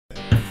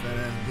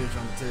bitch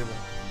on the table.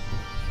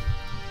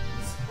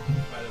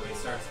 By the way,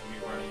 starts with me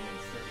running and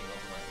tripping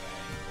over like that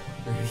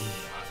and going to the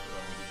hospital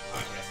and we do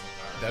podcast in the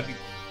car. That'd be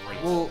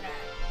great. Well,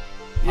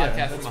 Podcast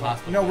that's from a fine.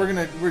 hospital. No,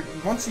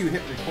 once you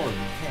hit record,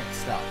 you can't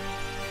stop.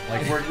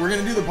 Like we're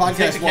gonna do the podcast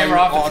Take the while camera you're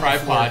off the on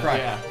tripod, floor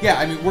yeah. Yeah,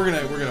 I mean we're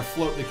gonna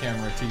float the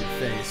camera to your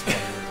face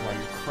while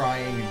you're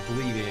crying and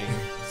bleeding.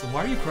 So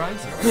why are you crying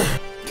so much?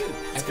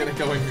 It's gonna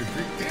go in your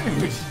drink.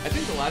 I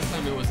think the last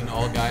time it was an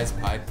all guys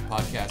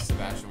podcast,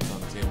 Sebastian was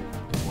on the table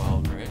as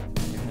well, right?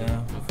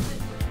 Yeah.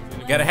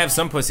 You gotta have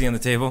some pussy on the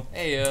table.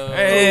 Hey,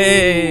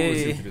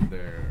 Hey.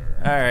 There.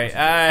 All right.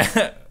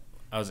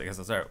 I guess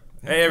I'll start.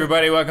 Hey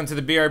everybody, welcome to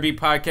the BRB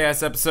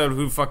podcast episode.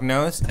 Who the fuck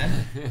knows?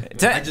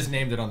 10. I just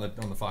named it on the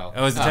file.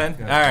 Oh, is it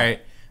 10? All right.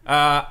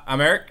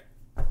 I'm Eric.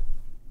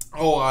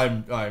 Oh,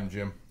 I'm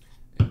Jim.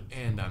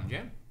 And I'm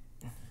Jam.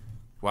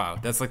 Wow,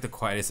 that's like the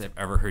quietest I've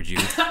ever heard you.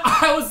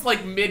 I was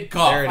like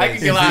mid-cough. There it I is.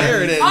 can get louder.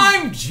 There it is.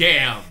 I'm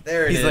Jam.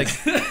 There it He's is.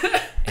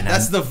 like,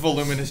 That's the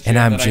voluminous Jam and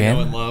I'm that I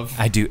know and Jam. love.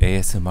 I do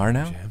ASMR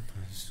now. Jam.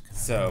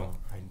 So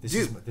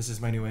This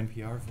is my new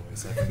NPR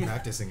voice. I've been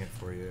practicing it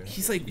for you.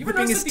 he's like You ever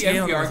whipping notice his that the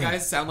tail. and NPR everything.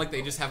 guys sound like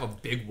they just have a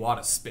big wad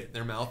of spit in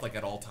their mouth like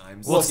at all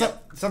times? Well,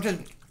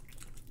 sometimes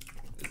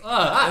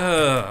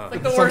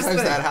like the worst thing.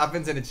 that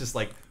happens, and it's just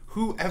like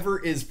whoever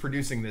is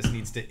producing this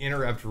needs to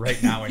interrupt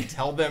right now and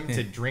tell them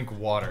to drink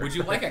water. Would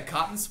you like a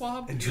cotton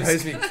swab? It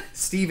drives me.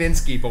 Steve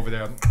Inskeep over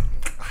there.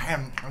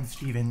 I'm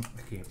Steve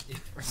Inskeep.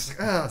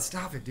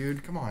 Stop it,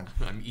 dude. Come on.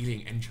 I'm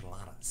eating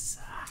enchiladas.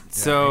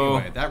 So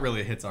Anyway, that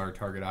really hits our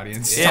target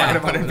audience. Yeah.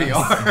 Talking about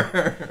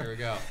NPR. Here we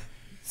go.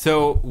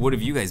 So what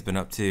have you guys been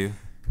up to?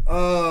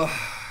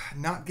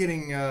 Not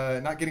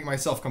getting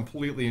myself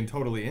completely and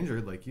totally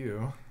injured like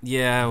you.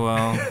 Yeah,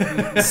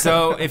 well,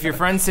 so if your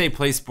friends say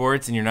play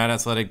sports and you're not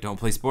athletic, don't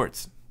play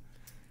sports.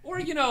 Or,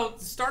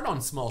 start on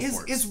small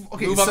sports.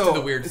 Okay, Move up to the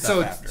weird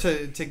stuff after.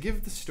 So to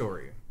give the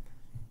story,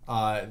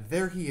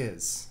 there he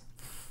is.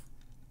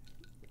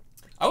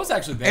 I was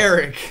actually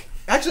there. Eric.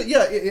 Actually,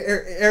 yeah,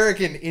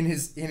 Eric in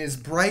his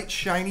bright,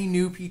 shiny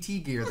new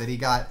PT gear that he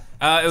got.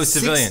 It was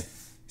civilian.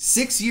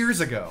 6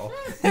 years ago,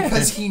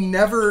 because he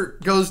never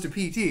goes to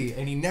PT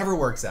and he never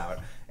works out,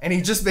 and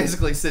he just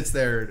basically sits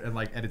there and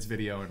like edits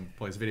video and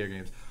plays video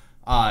games.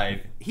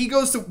 He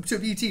goes to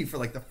PT for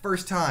like the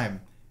first time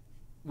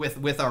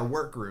with our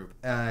work group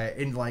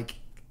in like,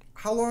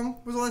 how long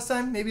was the last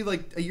time? Maybe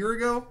like a year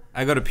ago.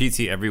 I go to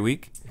PT every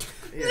week.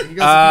 Yeah, he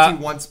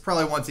goes to PT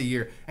probably once a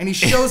year, and he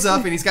shows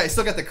up and he's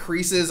still got the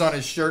creases on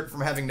his shirt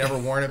from having never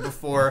worn it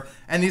before,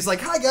 and he's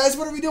like, "Hi guys,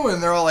 what are we doing?"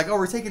 And they're all like, "Oh,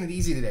 we're taking it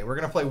easy today. We're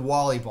gonna play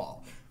volleyball."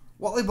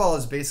 Volleyball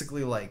is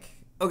basically like,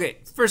 Okay,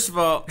 first of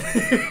all,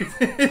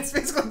 it's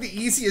basically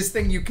the easiest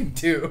thing you can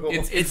do.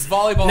 It's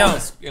volleyball No.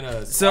 in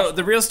a so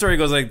the real story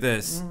goes like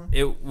this.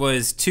 It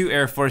was 2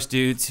 Air Force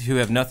dudes who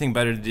have nothing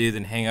better to do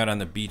than hang out on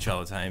the beach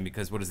all the time,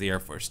 because what does the Air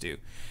Force do?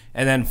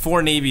 And then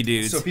 4 Navy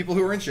dudes. So people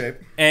who are in shape.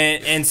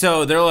 And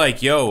so they're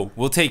like, yo,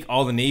 we'll take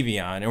all the Navy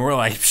on. And we're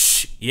like,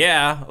 Psh,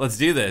 yeah, let's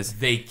do this.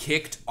 They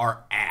kicked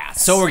our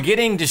ass. So we're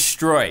getting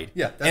destroyed.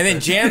 Yeah, that's and then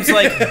right. Jam's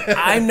like,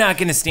 I'm not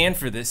going to stand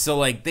for this. So,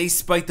 like, they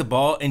spike the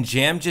ball, and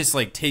Jam just,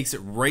 like, takes it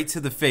right to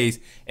the face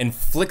and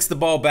flicks the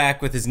ball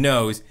back with his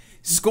nose,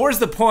 scores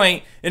the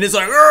point, and is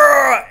like,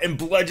 "Argh!" And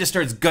blood just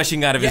starts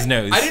gushing out of his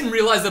nose. I didn't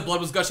realize that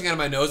blood was gushing out of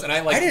my nose, and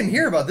I didn't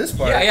hear about this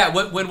part. Yeah.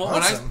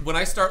 Awesome. When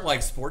I start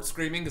like sports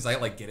screaming, because I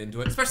like get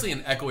into it, especially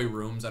in echoey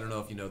rooms. I don't know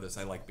if you know this.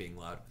 I like being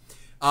loud.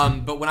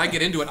 But when I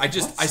get into it, I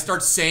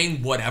start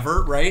saying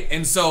whatever, right?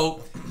 And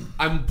so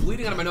I'm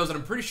bleeding out of my nose, and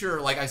I'm pretty sure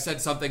like I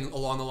said something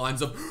along the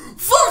lines of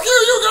 "Fuck you,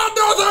 you got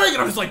nothing,"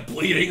 and I'm just like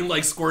bleeding and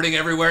like squirting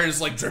everywhere, and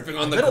just like dripping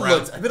on the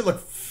ground. I bet it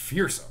looked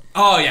fearsome.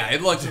 Oh yeah,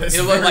 it looked like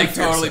very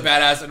totally fearsome.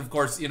 badass, and of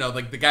course,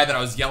 like the guy that I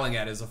was yelling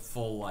at is a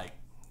full like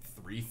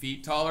 3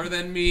 feet taller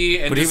than me,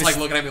 and But he just was-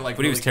 like looking at me like.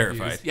 but he was really terrified.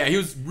 confused. Yeah, he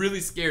was really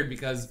scared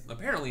because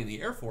apparently in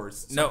the Air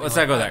Force. No, something let's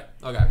like not go that-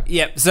 there. Okay.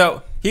 Yeah,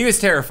 so he was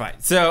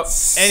terrified. So,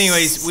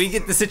 anyways, we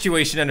get the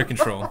situation under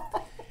control.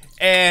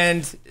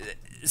 And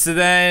so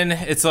then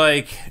it's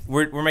like,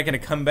 we're making a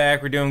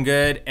comeback, we're doing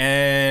good,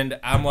 and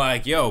I'm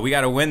like, yo, we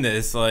gotta win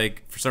this.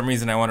 Like, for some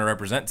reason, I want to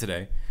represent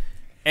today.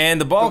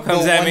 And the ball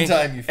comes at one me,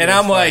 time you and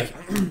I'm finished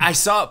like, I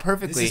saw it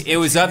perfectly. This is It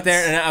was my up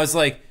there, chance. and I was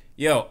like,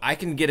 yo, I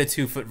can get a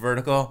 2-foot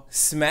vertical,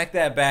 smack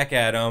that back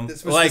at him.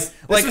 This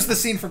was the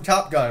scene from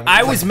Top Gun.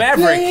 I was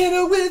Maverick.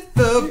 Dinner with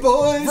the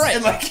boys. Right.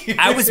 And like,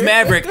 I was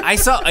Maverick. I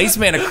saw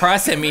Iceman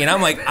across at me, and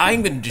I'm like,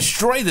 I'm going to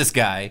destroy this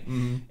guy.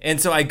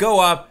 And so I go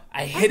up,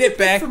 I hit it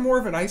back. for more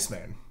of an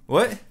Iceman.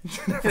 What?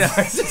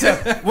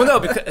 Well, no,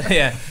 because,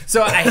 yeah.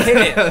 So I hit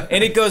it,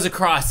 and it goes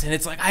across, and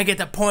it's like, I get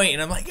the point,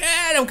 and I'm like,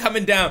 I'm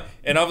coming down.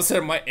 And all of a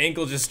sudden, my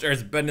ankle just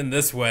starts bending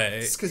this way.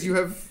 It's because you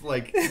have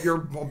like your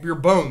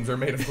bones are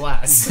made of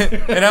glass. And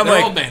I'm They're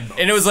like, old man bones.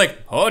 and it was like,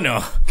 oh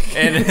no.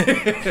 And,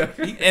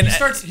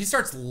 He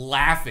starts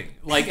laughing.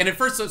 Like, and at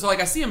first, so like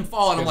I see him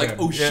fall, and I'm like, Yeah.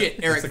 oh shit,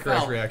 That's Eric the correct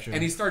fell. reaction.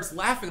 And he starts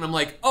laughing, and I'm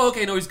like, oh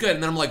okay, no, he's good.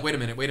 And then I'm like, wait a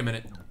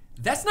minute.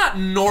 That's not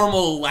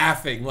normal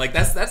laughing. Like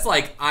that's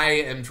like I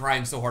am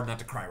trying so hard not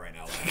to cry right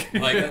now.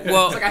 Like,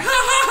 Well- it's like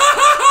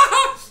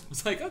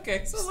It's like,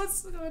 okay, so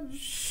let's go ahead and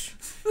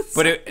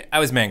But I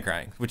was man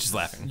crying, which is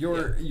laughing.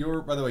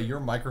 Your by the way,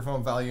 your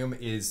microphone volume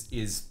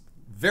is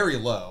very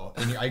low,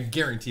 and I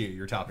guarantee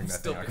you're topping that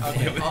thing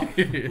out.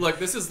 Okay, look,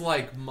 this is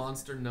like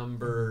monster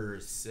number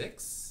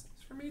 6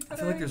 for me today. I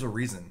feel like there's a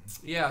reason.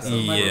 Yeah, so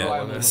it might be why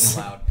I'm a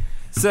little loud.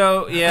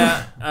 So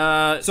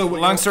yeah. So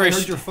long story I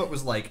heard your foot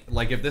was like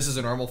if this is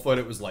a normal foot,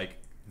 it was like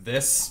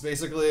this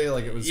basically,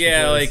 like it was.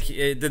 Yeah, like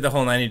it did the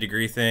whole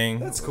 90-degree thing.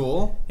 That's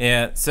cool.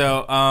 Yeah.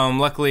 So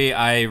luckily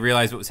I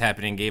realized what was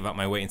happening, gave up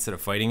my weight instead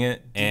of fighting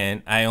it,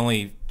 and I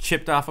only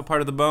chipped off a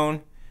part of the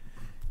bone,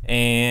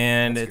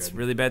 and That's it's good.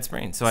 really bad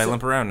sprain. So I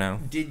limp around now.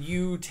 Did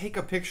you take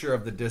a picture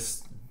of the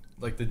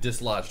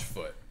dislodged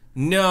foot?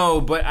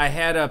 No, but I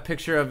had a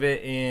picture of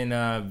it in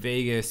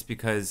Vegas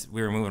because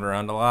we were moving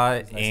around a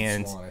lot, Nice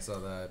and swollen, I saw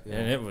that. Yeah.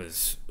 and it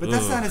was. But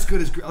that's not as good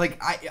as like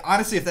I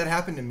honestly, if that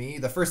happened to me,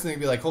 the first thing would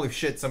be like, holy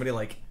shit, somebody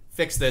like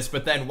fix this.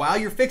 But then while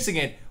you're fixing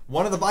it,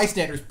 one of the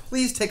bystanders,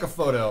 please take a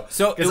photo,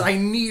 because I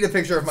need a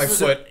picture of my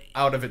foot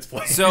out of its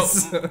place. So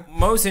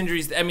most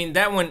injuries, I mean,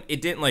 that one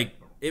it didn't like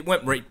it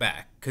went right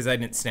back because I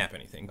didn't snap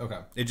anything. Okay,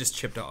 it just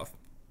chipped off.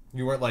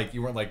 You weren't like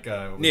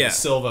Yeah.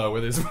 Silva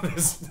with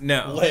his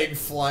No. leg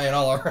flying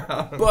all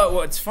around. But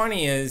what's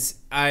funny is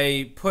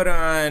I put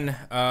on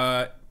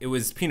it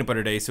was peanut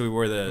butter day, so we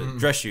wore the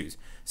dress shoes.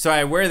 So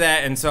I wear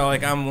that, and so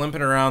like I'm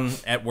limping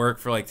around at work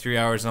for like 3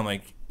 hours, and I'm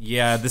like,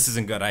 yeah, this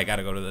isn't good. I got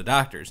to go to the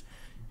doctor's.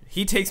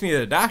 He takes me to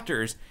the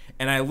doctor's,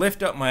 and I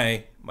lift up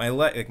my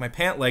leg, like my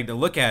pant leg, to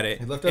look at it.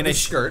 He lifted up his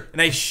skirt,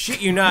 and I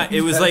shit you not,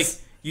 it was like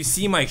you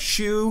see my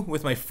shoe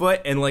with my foot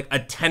and like a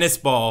tennis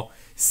ball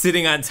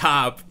sitting on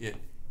top. Yeah.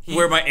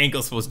 Where my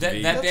ankle's supposed to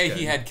be. That day good.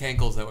 he had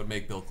cankles that would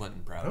make Bill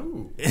Clinton proud.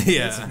 Ooh,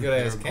 yeah, that's a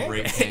good ass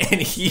Great cankles.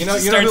 and he You know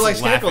starts who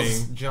likes laughing.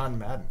 cankles? John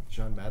Madden.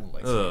 John Madden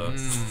likes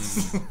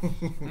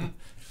them.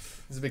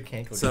 He's a big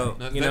cankle So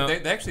guy. No, you know,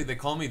 they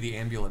call me the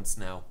ambulance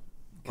now.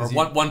 Or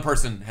one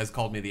person has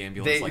called me the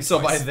ambulance. Like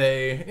so twice. by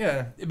they,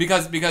 yeah.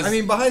 because I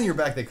mean, behind your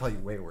back, they call you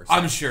way worse.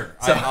 I'm sure.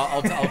 So-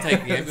 I'll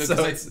take the ambulance.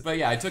 So but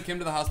yeah, I took him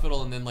to the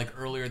hospital, and then like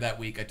earlier that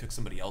week, I took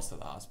somebody else to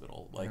the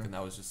hospital. Like, and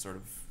that was just sort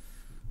of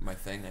my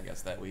thing, I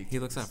guess, that week. he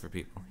looks out for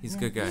people. He's a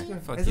good guy.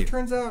 Fuck As you. it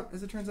turns out,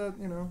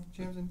 you know,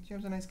 James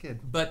a nice kid.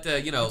 But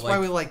you know, That's like why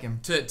we like him.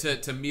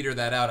 to meter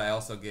that out, I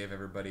also gave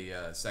everybody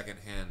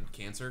secondhand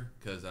cancer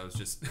because I was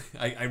just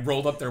I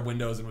rolled up their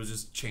windows and was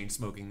just chain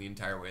smoking the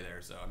entire way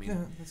there. So I mean, Yeah,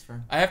 that's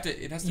fair. I have to.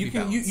 It has to You be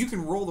can balanced. you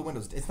can roll the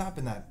windows. It's not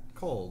been that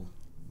cold.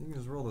 You can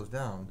just roll those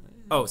down.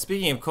 Oh,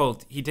 speaking of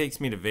cold, he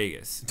takes me to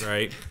Vegas,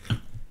 right?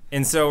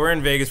 And so we're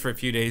in Vegas for a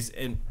few days,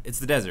 and it's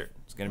the desert.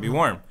 It's gonna be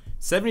warm.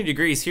 70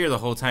 degrees here the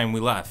whole time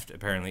we left,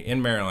 apparently,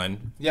 in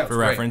Maryland. Yeah, for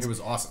reference. It was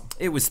awesome.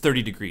 It was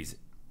 30 degrees.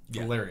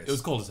 Yeah, Hilarious. It was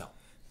cold as hell.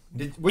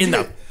 In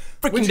the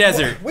freaking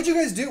desert. What'd you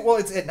guys do? Well,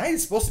 it's at night.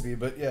 It's supposed to be,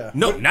 but yeah.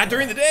 No, not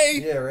during the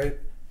day. Yeah, right.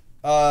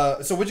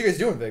 So what'd you guys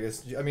do in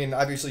Vegas? I mean,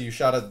 obviously you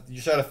shot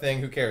a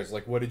thing. Who cares?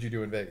 Like, what did you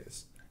do in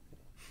Vegas?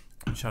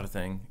 Shot a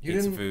thing. You ate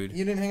didn't some food.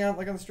 You didn't hang out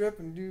like on the strip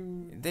and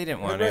do. They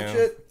didn't want regret to.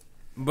 shit?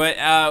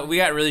 But we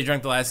got really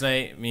drunk the last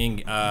night,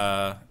 me and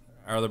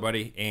our other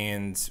buddy,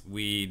 and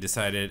we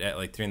decided at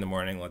like 3 in the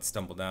morning, let's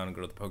stumble down and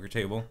go to the poker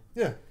table.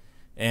 Yeah.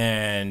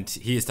 And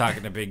he's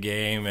talking a big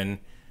game, and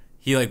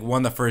he like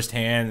won the first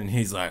hand, and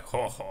he's like,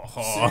 ho ho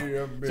ho, See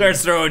ya, baby.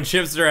 starts throwing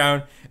chips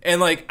around,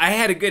 and like I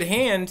had a good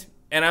hand,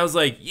 and I was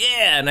like,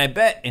 yeah, and I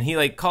bet, and he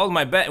like called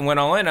my bet and went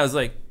all in. I was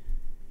like,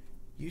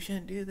 you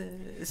shouldn't do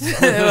this.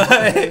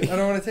 I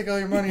don't want to take all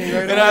your money right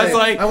away. And I was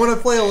like- I want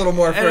to play a little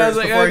more first And I was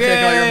like, before okay. I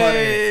take all your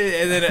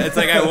money. And then it's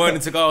like I won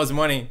and took all his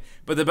money.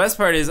 But the best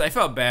part is I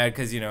felt bad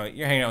because, you know,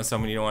 you're hanging out with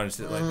someone you don't want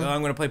to like, oh,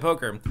 I'm going to play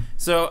poker.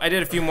 So I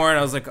did a few more and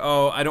I was like,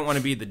 oh, I don't want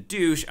to be the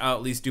douche. I'll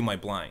at least do my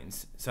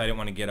blinds. So I didn't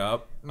want to get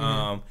up.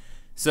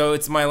 So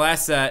it's my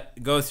last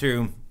set, go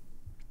through,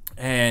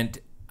 and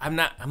I'm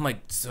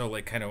like, so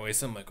like kind of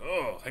wasted. I'm like,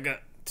 oh, I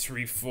got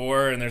 3,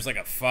 4, and there's like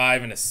a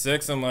 5 and a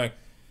 6. I'm like,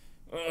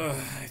 ugh,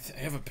 I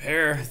have a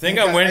pair. I think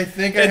I'm winning. I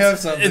think I have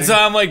something. And so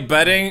I'm like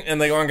betting, and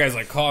like one guy's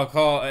like,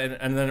 call,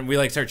 and then we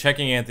like start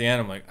checking at the end.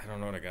 I'm like, I don't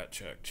know what I got.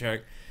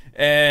 Check.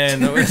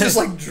 And We're just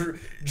like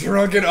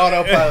drunken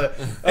autopilot.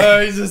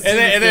 He's just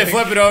and then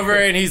flip it over,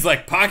 and he's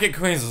like pocket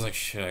queens. I was like,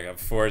 shit, I got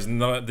 4s.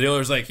 And the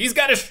dealer's like, he's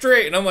got a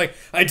straight, and I'm like,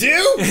 I do.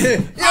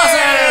 Awesome!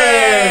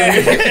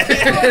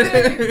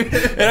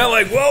 And I'm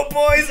like, whoa,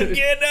 boys, I'm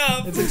getting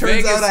up. As it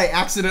turns out, I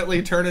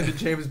accidentally turn into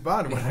James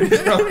Bond when I'm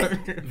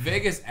drunk.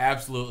 Vegas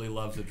absolutely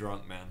loves a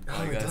drunk man.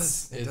 Like, it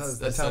that's, does. It it's, does.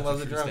 That's That town such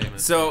loves a true drunk.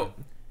 statement. So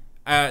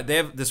they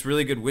have this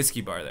really good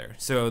whiskey bar there.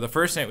 So the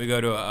first night we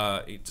go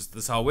to just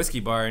this all whiskey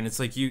bar, and it's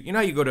like you know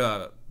how you go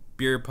to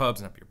beer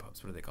pubs, not beer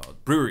pubs, what are they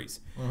called? Breweries.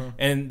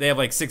 And they have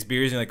like 6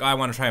 beers, and you're like, oh, I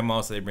want to try them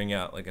all, so they bring you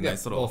out like a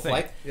nice little thing.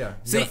 flight. Yeah. You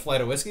See, got a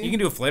flight of whiskey? You can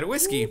do a flight of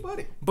whiskey, Ooh,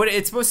 buddy. but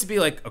it's supposed to be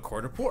like a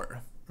quarter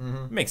pour.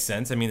 Makes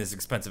sense. I mean, this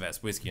expensive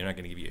ass whiskey, you're not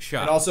going to give you a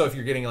shot. And also, if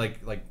you're getting like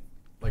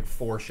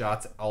 4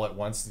 shots all at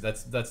once,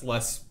 that's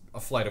less a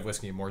flight of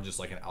whiskey, more just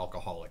like an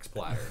alcoholic's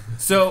platter.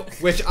 So,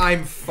 which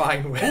I'm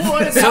fine with.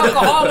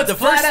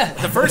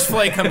 The first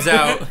flight comes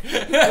out.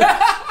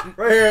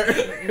 Right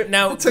here.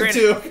 Now, Took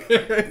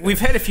granted, we've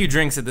had a few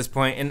drinks at this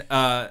point, and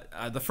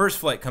the first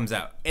flight comes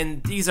out,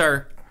 and these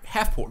are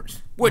half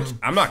pours, which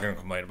I'm not going to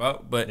complain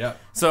about. But yeah.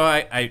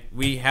 So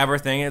we have our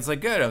thing, and it's like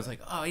good. I was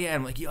like, oh yeah,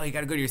 I'm like, yo, you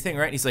got to go to your thing,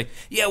 right? And he's like,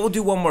 yeah, we'll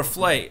do one more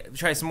flight,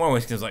 try some more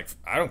whiskey. I was like,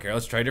 I don't care,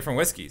 let's try different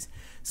whiskeys.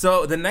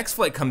 So the next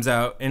flight comes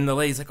out, and the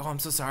lady's like, oh, I'm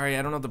so sorry,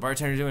 I don't know what the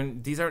bartender's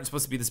doing. These aren't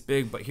supposed to be this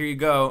big, but here you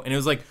go. And it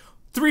was like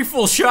 3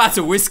 full shots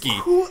of whiskey.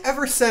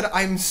 Whoever said,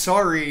 I'm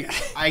sorry,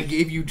 I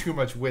gave you too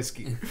much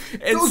whiskey?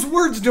 Those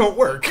words don't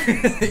work.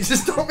 They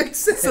just don't make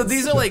sense. So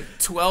these are like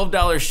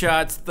 $12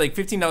 shots, like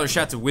 $15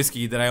 shots of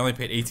whiskey that I only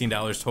paid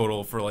 $18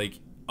 total for like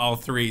all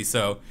 3.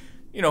 So,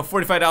 you know,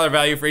 $45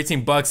 value for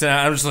 $18, and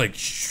I'm just like,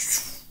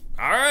 shh.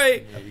 All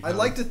right. I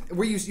like to.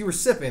 Were you were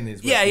sipping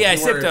these? Yeah, I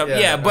sipped them.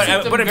 Yeah, but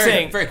I'm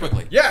saying very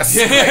quickly. Yes.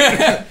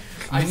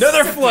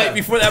 Another flight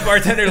before that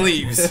bartender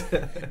leaves.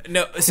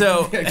 No,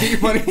 so get your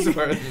money's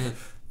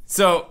worth.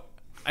 So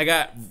I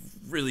got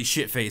really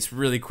shit faced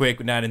really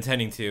quick, not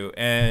intending to,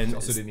 and You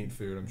also didn't eat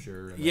food, I'm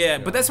sure. Yeah,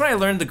 but that's when I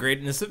learned the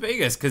greatness of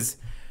Vegas, because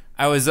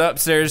I was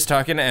upstairs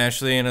talking to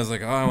Ashley, and I was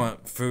like, oh, I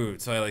want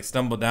food. So I like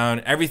stumbled down.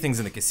 Everything's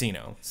in the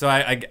casino. So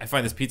I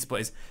find this pizza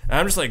place, and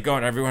I'm just like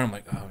going everywhere. I'm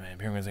like, oh man,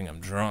 everyone's thinking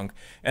I'm drunk.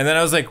 And then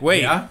I was like,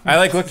 wait. Yeah? I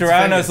like looked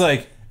around, and I was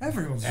like,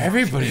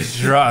 everybody's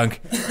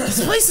drunk.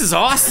 This place is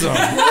awesome.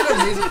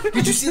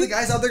 Did you see the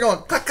guys out there going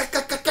clack, clack,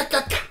 clack, clack, clack,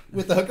 clack,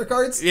 with the hooker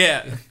cards?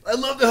 Yeah. I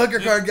love the hooker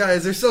card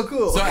guys. They're so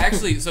cool. So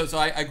actually, so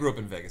I grew up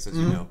in Vegas, as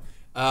you know.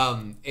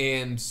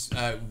 And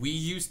we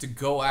used to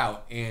go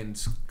out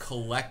and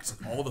collect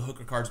all the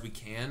hooker cards we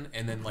can,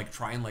 and then like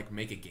try and like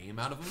make a game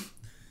out of them.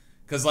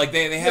 Because like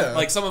they have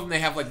like some of them, they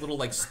have like little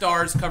like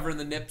stars covering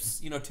the nips,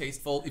 you know,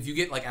 tasteful. If you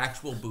get like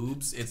actual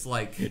boobs, it's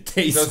like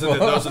tasteful.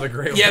 Those are the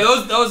great ones. Yeah,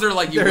 those are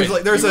like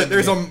there's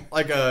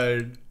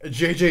a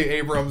J.J.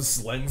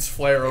 Abrams lens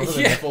flare over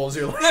the nipples.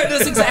 You're like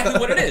that's exactly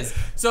what it is.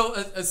 So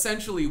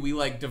essentially, we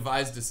like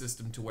devised a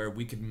system to where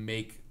we could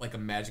make like a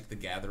Magic the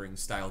Gathering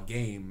style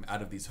game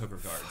out of these hooker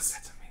cards.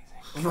 That's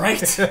amazing.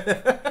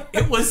 Right?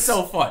 It was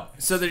so fun.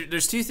 So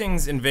there's 2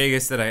 things in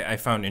Vegas that I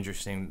found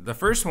interesting. The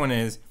first one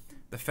is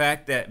the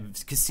fact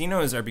that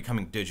casinos are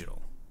becoming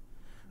digital,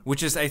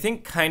 which is, I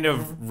think, kind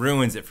of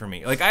ruins it for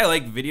me. Like, I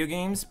like video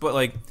games, but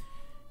like,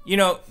 you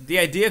know, the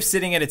idea of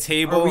sitting at a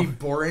table. Are we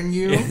boring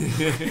you?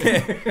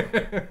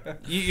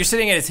 You're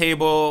sitting at a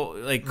table,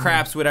 like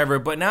craps, whatever,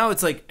 but now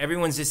it's like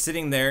everyone's just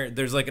sitting there.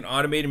 There's like an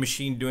automated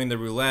machine doing the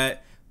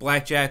roulette,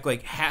 blackjack.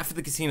 Like half of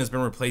the casino has been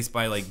replaced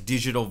by like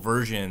digital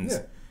versions.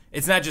 Yeah.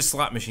 It's not just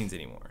slot machines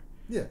anymore.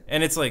 Yeah.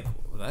 And it's like,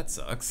 well, that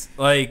sucks.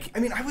 Like, I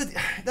mean,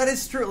 that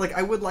is true. Like,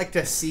 I would like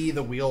to see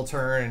the wheel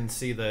turn and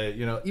see the,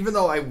 you know, even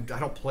though I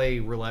don't play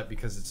roulette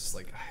because it's just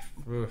like,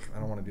 ugh, I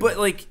don't want to do that. But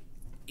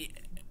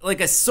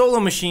like a solo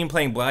machine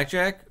playing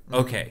blackjack,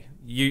 okay,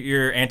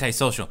 you're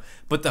antisocial.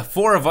 But the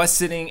 4 of us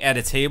sitting at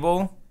a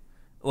table,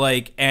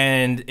 like,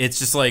 and it's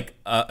just like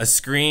a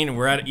screen.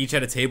 We're each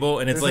at a table,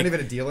 and it's There's like not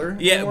even a dealer.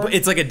 Yeah, anymore? but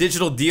it's like a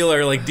digital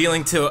dealer, like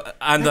dealing to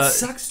on that the.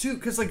 Sucks too,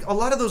 because like a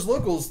lot of those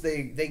locals,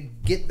 they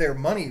get their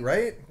money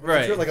right.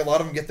 Right. Sure, like a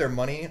lot of them get their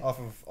money off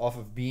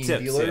of being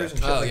Tips, dealers and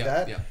shit like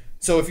that. Yeah.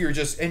 So if you're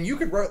just, and you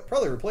could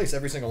probably replace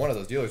every single one of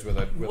those dealers with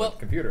a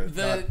computer. It's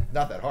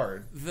not that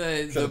hard.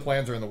 The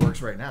plans are in the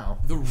works right now.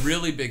 The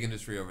really big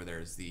industry over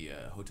there is the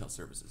hotel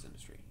services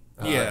industry.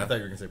 Yeah, I thought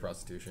you were gonna say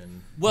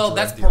prostitution. Well,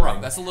 that's Pahrump.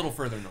 That's a little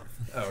further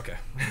north. Oh, okay.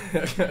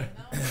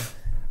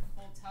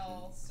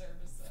 Hotel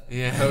services.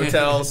 Yeah,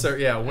 hotel.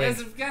 Yeah, wait.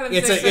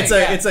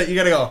 It's a. You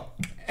gotta go.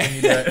 And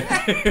you do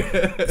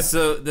it.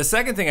 So the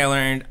second thing I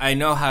learned, I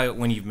know how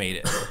when you've made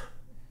it,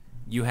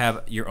 you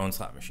have your own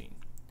slot machine.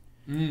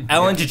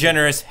 Ellen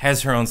DeGeneres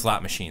has her own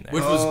slot machine there,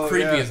 which was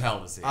creepy as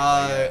hell to see.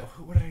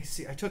 What did I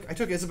see? I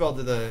took Isabel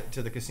to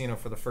the casino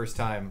for the first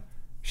time.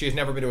 She has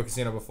never been to a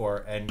casino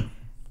before, and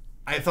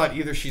I thought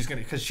either she's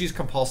gonna, because she's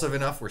compulsive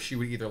enough where she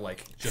would either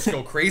like just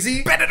go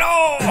crazy, bet it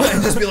all,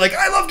 and just be like,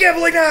 I love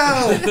gambling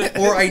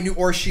now,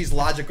 or she's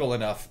logical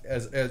enough on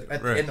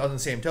the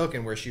same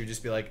token where she would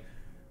just be like,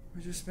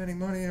 we're just spending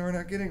money and we're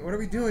not getting. What are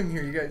we doing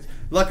here, you guys?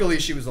 Luckily,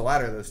 she was the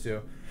latter of those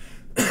two.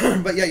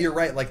 But yeah, you're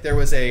right. Like there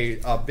was a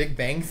Big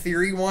Bang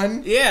Theory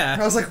one. Yeah.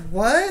 And I was like,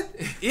 what?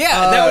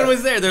 Yeah, that one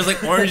was there. There's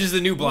like Orange is the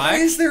New Black. Why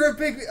is there a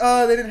big?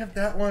 They didn't have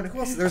that one. Who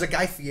else? There's a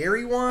Guy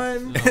Fieri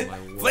one. Oh my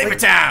word. Flavor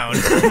Town.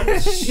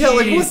 Yeah,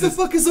 like what the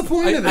fuck is the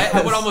point of this?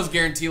 I would almost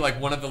guarantee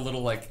like one of the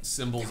little like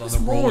symbols on the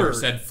roller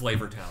said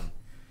Flavor Town.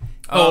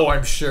 Oh,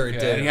 I'm sure it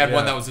did. And he had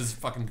one that was his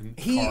fucking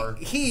car.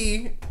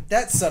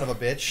 That son of a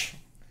bitch.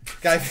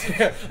 Guy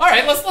Fieri. All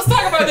right, let's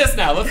talk about this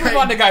now. Let's move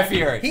on to Guy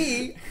Fieri.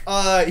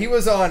 He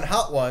was on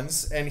Hot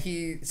Ones, and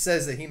he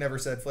says that he never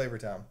said Flavor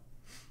Town.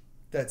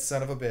 That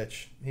son of a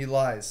bitch. He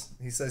lies.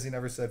 He says he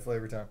never said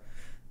Flavor Town.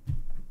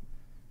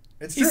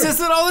 It's true. He says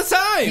it all the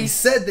time. He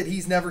said that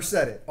he's never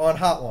said it on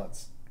Hot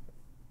Ones.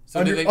 So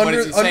under what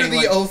is he saying, the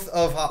like, oath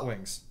of Hot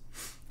Wings.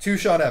 To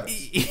Sean Evans.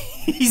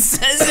 He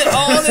says it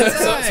all the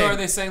time. So are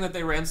they saying that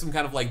they ran some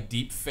kind of like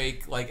deep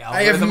fake like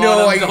I have algorithm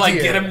no on him to like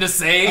idea. get him to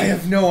say? I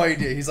have no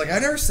idea. He's like, I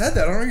never said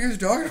that. I don't know what you guys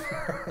are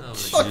talking about. Oh,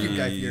 Fuck you,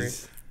 Guy jeez. Fieri.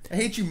 I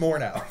hate you more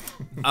now.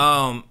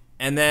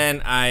 And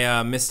then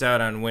I missed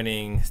out on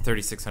winning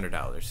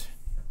 $3,600.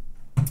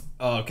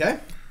 Okay.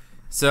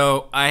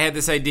 So I had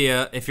this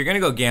idea: if you're gonna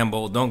go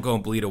gamble, don't go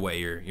bleed away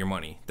your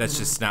money. That's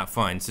just not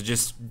fun. So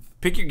just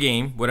pick your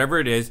game, whatever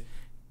it is.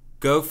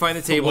 Go find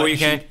the table where you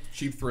can,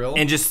 cheap thrill,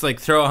 and just like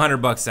throw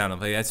 $100 down.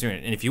 Like that's your.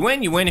 And if you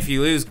win, you win. If you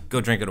lose,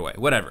 go drink it away.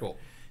 Whatever. Cool.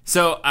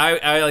 So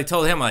I like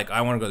told him like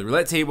I want to go to the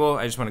roulette table.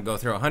 I just want to go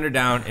throw 100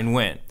 down and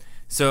win.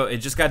 So it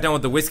just got done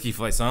with the whiskey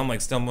flight, so I'm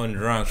like stumbling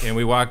drunk, and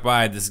we walk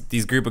by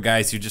these group of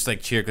guys who just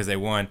like cheer because they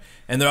won,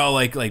 and they're all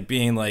like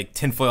being like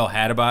tinfoil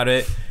hat about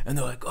it, and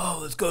they're like, oh,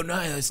 let's go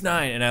 9, let's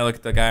 9, and I look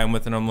at the guy I'm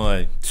with, and I'm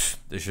like,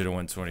 they should have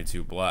won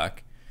 22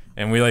 black,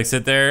 and we like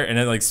sit there, and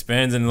it like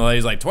spins, and the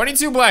lady's like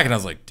 22 black, and I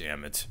was like,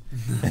 damn it.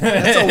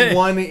 That's a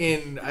 1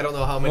 in I don't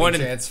know how many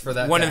chance for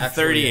that. 1 to in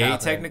actually 38 happen.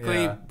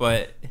 technically, Yeah.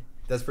 but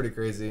That's pretty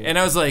crazy. and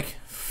I was like.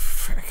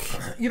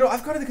 You know,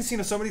 I've gone to the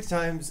casino so many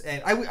times,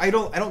 and I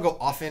don't go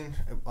often.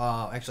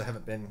 Actually, I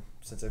haven't been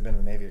since I've been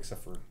in the Navy,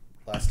 except for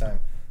last time.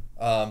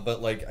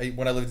 But like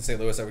when I lived in St.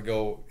 Louis, I would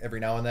go every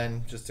now and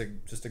then just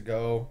to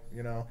go,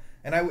 you know.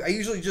 And I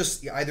usually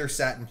just either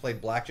sat and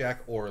played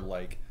blackjack or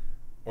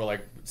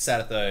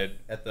sat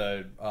at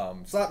the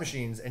slot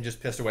machines and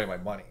just pissed away my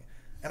money.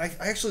 And I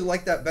actually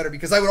like that better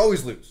because I would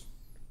always lose,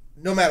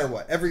 no matter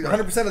what. 100%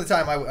 of the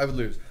time I would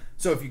lose.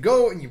 So if you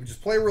go and you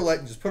just play roulette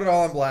and just put it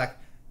all on black,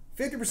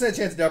 50%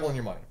 chance of doubling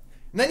your money.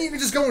 And then you can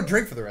just go and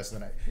drink for the rest of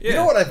the night. Yeah. You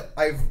know what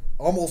I've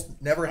almost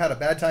never had a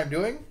bad time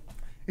doing?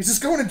 Is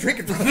just going and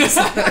drinking for the rest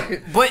of the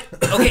night. But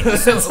okay,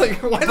 so It's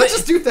like, why not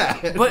just do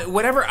that? But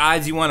whatever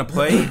odds you want to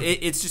play,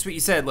 it's just what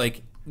you said.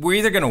 Like we're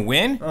either gonna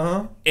win,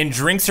 and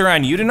drinks are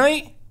on you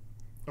tonight,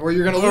 or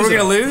you're gonna or lose. we're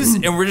gonna lose,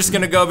 and we're just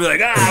gonna go be like,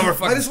 we're I fucking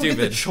just want to get the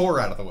stupid. chore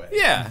out of the way.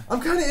 Yeah. I'm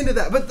kind of into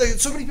that. But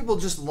so many people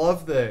just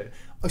love the.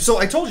 So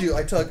I told you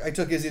I took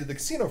Izzy to the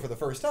casino for the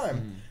first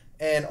time.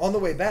 And on the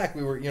way back,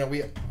 we were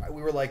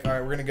like, all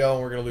right, we're gonna go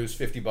and we're gonna lose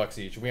 $50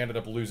 each. We ended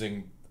up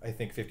losing, I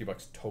think,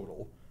 $50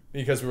 total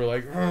because we were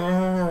like,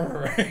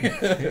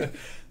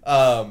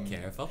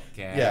 Careful.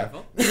 yeah.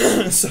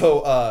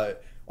 So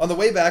on the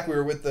way back, we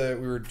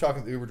were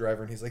talking to the Uber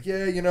driver, and he's like,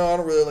 yeah, you know, I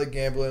don't really like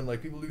gambling.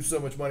 Like people lose so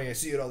much money, I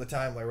see it all the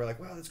time. Like we're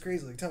like, wow, that's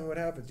crazy. Like tell me what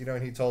happens, you know?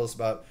 And he told us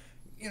about,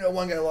 you know,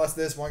 one guy lost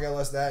this, one guy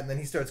lost that, and then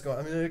he starts going,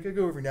 I mean, I could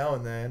go every now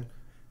and then.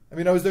 I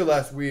mean, I was there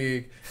last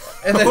week,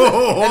 and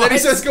then he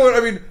starts going.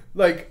 I mean,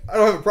 like I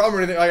don't have a problem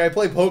or anything. Like I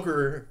play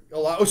poker a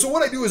lot. So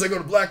what I do is I go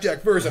to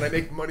blackjack first, and I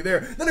make money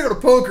there. Then I go to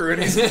poker,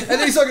 and then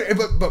he's talking.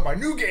 But my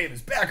new game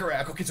is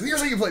baccarat. Okay, so here's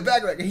how you play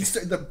baccarat. And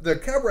the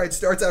cab ride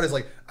starts out as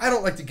like, I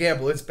don't like to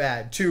gamble. It's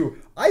bad. 2,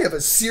 I have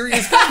a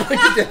serious gambling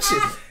addiction.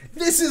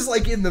 This is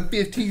like in the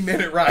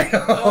 15-minute ride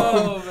home.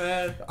 Oh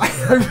man.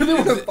 I really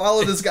want to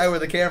follow this guy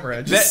with a camera.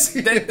 And just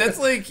That's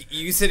like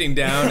you sitting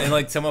down and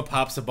like someone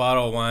pops a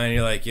bottle of wine and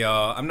you're like, yo,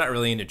 I'm not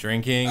really into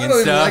drinking I and don't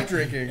even stuff. like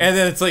drinking. And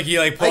then it's like you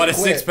like pull I out a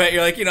quit. 6-pack.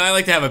 You're like, you know, I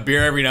like to have a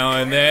beer every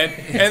now and then.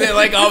 And then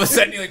like all of a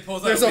sudden he like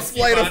pulls out there's a a whiskey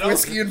flight of bottle.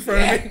 whiskey in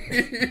front of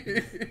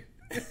me.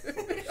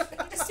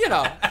 Just, you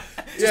know,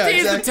 just Yeah,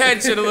 ease the exactly.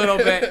 tension a little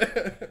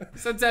bit.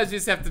 Sometimes you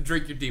just have to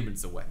drink your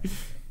demons away.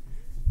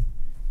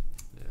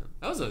 Yeah.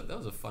 That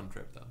was a fun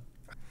trip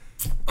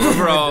though.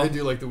 Overall, I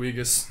do like the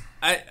Wegas.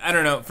 I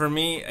don't know. For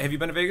me, have you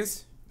been to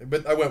Vegas?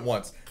 But I went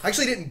once. I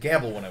actually didn't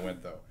gamble when I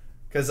went though,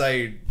 because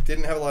I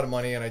didn't have a lot of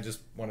money and I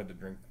just wanted to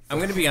drink. I'm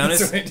gonna be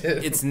honest. So I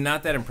did. It's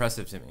not that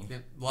impressive to me. Yeah,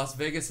 Las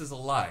Vegas is a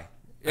lie.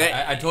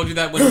 Yeah. I told you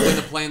that when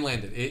the plane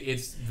landed.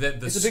 It's the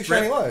It's a strip, big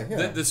shiny lie,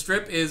 yeah. The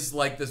strip is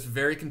like this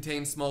very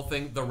contained small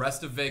thing. The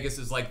rest of Vegas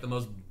is like the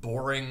most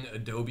boring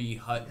Adobe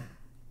hut.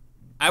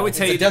 I would It's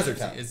tell a you. desert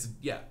town.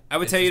 I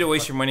would tell you to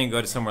waste your money and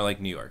go to somewhere like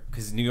New York,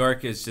 because New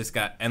York has just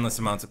got endless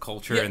amounts of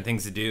culture Yeah. and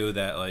things to do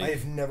that like.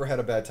 I've never had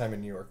a bad time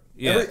in New York.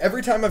 Yeah.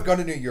 Every time I've gone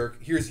to New York,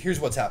 here's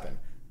what's happened.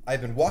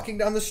 I've been walking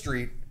down the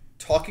street,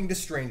 talking to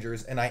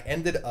strangers, and I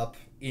ended up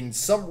in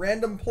some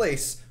random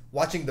place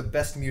watching the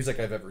best music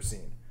I've ever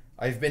seen.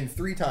 I've been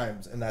 3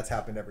 times, and that's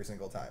happened every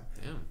single time.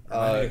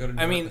 I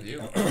I mean,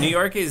 New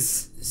York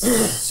is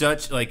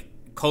such like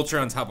culture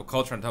on top of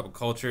culture on top of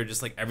culture,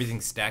 just like everything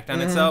stacked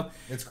on itself.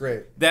 It's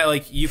great. That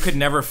like you could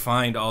never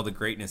find all the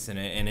greatness in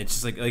it, and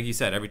it's just like you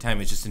said, every time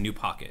it's just a new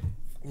pocket.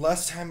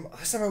 Last time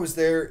I was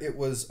there, it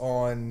was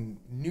on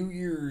New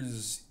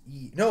Year's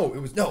Eve.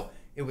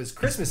 It was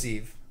Christmas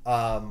Eve.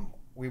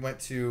 We went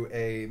to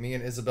me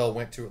and Isabel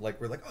went to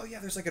we're like, oh yeah,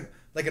 there's like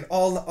an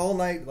all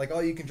night like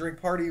all you can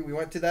drink party. We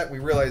went to that. We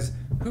realized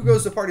who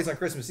goes to parties on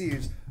Christmas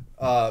Eves,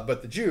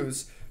 but the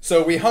Jews.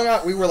 So we hung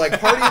out. We were like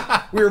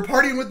partying. We were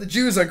partying with the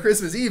Jews on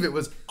Christmas Eve. It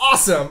was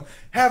awesome,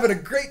 having a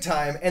great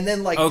time. And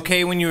then like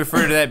Okay, when you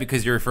refer to that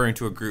because you're referring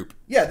to a group.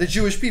 yeah, the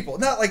Jewish people.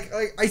 Not like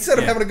I said,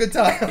 I'm having a good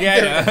time. Yeah,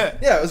 I know.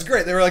 Yeah, it was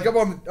great. They were like up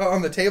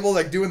on the table,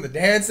 like doing the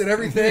dance and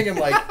everything, and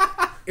like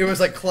It was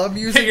like club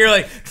music. You're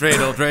like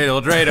dreidel,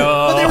 dreidel, dreidel.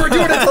 But they were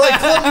doing it to like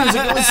club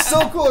music. It was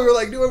so cool. We were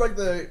like doing like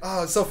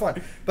it's so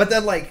fun. But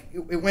then like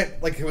it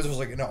went like it was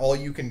like an all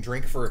you can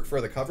drink for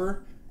the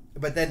cover.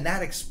 But then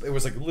it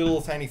was like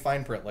little tiny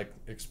fine print like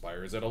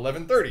expires at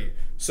 11:30.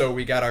 So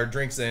we got our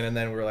drinks in, and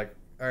then we were like,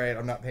 all right,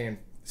 I'm not paying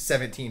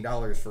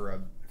 $17 for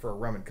a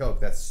rum and coke.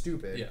 That's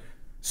stupid. Yeah.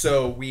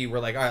 So we were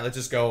like, all right, let's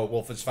just go.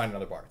 We'll just find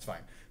another bar. It's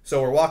fine.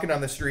 So we're walking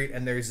down the street,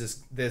 and there's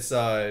this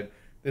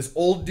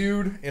old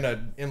dude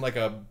in like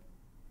a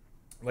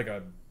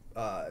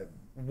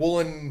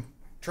woolen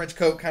trench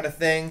coat kind of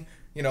thing,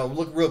 you know,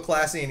 look real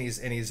classy, and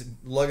he's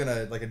lugging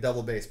a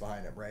double bass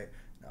behind him, right?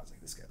 And I was like,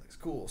 this guy looks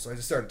cool. So I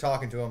just started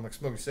talking to him, like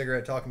smoking a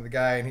cigarette, talking to the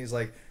guy, and he's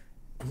like,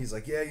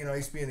 yeah, you know, I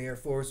used to be in the Air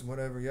Force and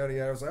whatever, yada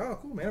yada. I was like, oh,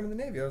 cool, man, I'm in the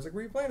Navy. I was like,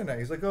 where are you playing tonight?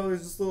 He's like, oh,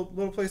 there's this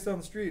little place down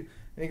the street.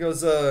 And he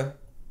goes, you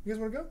guys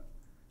want to go?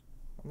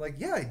 I'm like,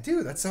 yeah, I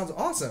do. That sounds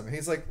awesome. And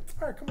he's like,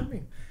 all right, come with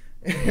me.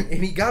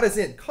 And he got us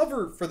in.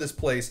 Cover for this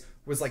place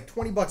was like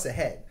 $20 a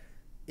head.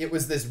 It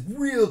was this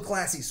real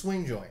classy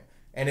swing joint.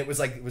 And it was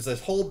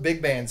this whole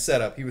big band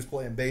setup. He was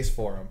playing bass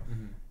for him.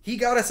 Mm-hmm. He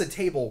got us a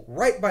table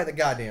right by the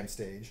goddamn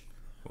stage.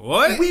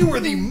 What? We were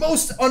the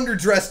most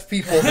underdressed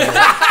people there.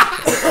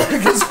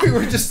 Because we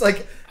were just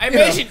like... I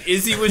imagine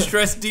Izzy was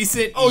dressed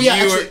decent. Oh,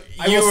 yeah,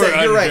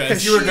 you're right.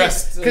 Because you were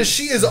dressed... Because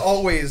she is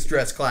always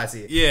dressed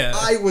classy. Yeah.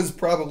 I was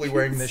probably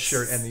wearing this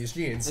shirt and these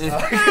jeans. And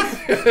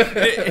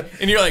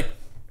you're like,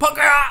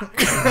 pucker! I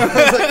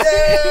was like,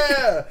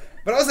 yeah!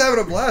 But I was having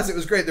a blast. It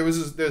was great. There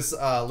was this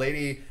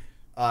lady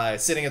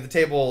sitting at the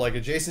table, like,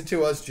 adjacent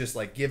to us, just,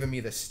 like, giving me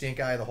the stink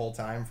eye the whole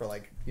time for,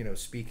 like, you know,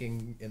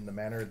 speaking in the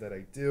manner that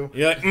I do.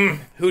 You're like,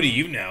 who do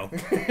you know?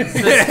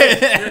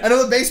 I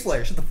know the bass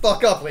player. Shut the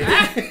fuck up, lady.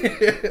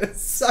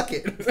 Suck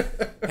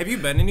it. Have you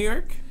been to New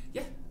York?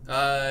 Yeah.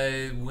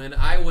 When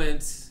I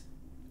went...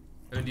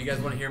 I mean, do you guys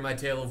want to hear my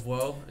tale of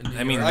woe?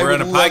 I mean, we're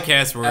on a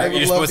podcast where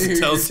you're supposed to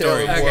tell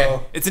stories. Okay.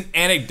 It's an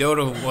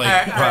anecdotal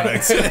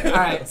product. All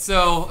right,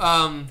 so...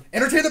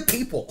 entertain the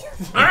people.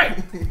 All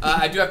right.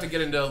 I do have to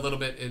get into a little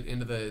bit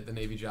into the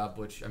Navy job,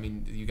 which, I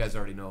mean, you guys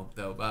already know,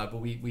 though. But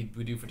we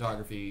do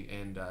photography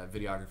and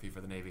videography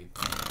for the Navy.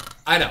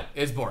 I know,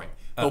 it's boring.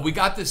 But we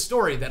got this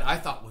story that I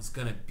thought was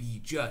going to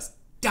be just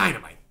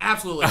dynamite.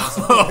 Absolutely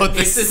awesome. Oh,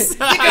 this is...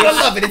 You're going to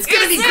love it. It's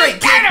going to be great,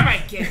 kid.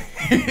 Dynamite, kid.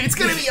 It's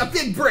going to be a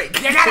big break.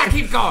 You got to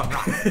keep going,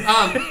 Rob.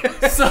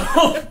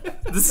 So...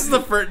 This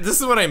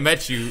is when I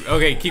met you.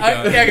 Okay, keep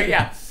going.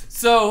 Yeah.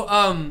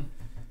 So,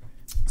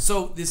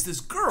 this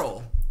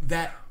girl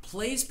that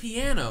plays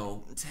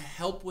piano to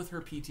help with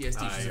her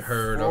PTSD. She's a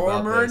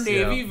former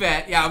Navy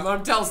vet. Yeah, I'm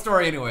gonna tell a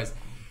story anyways.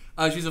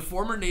 She's a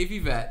former Navy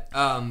vet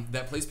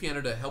that plays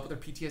piano to help with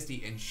her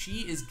PTSD, and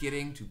she is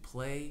getting to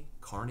play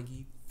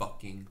Carnegie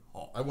fucking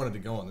Hall. I wanted to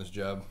go on this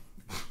job.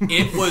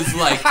 It was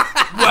like,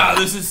 wow,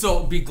 this is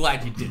so. Be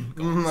glad you didn't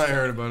go. I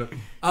heard about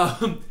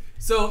it.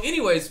 So,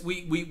 anyways,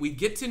 we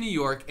get to New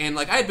York, and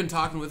like I had been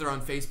talking with her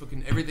on Facebook,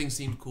 and everything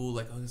seemed cool.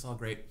 Like, oh, this is all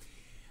great.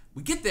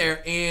 We get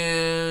there,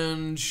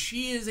 and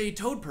she is a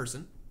toad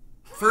person.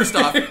 First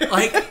off,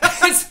 like,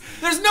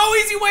 there's no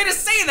easy way to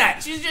say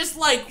that. She's just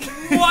like,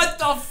 what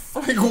the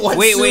fuck? Like, what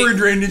sewer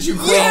drain did you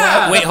crawl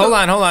out? Wait, hold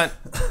on.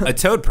 A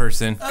toad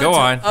person. Go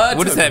on.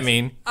 What does that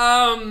mean?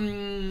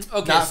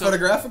 Okay. Not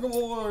photographical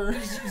or?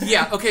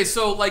 Yeah, okay,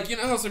 so, like, you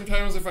know how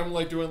sometimes if I'm,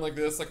 like, doing like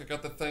this, like I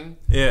got the thing?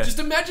 Yeah. Just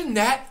imagine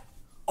that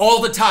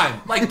all the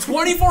time. Like,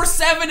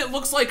 24/7, it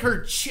looks like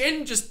her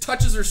chin just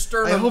touches her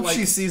sternum. I hope like,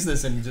 she sees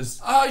this and just...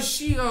 oh,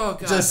 God.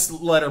 Just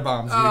letter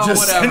bombs you. Oh,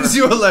 Just whatever. sends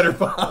you a letter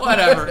bomb.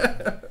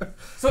 Whatever.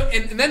 So,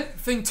 and then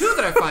thing two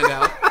that I find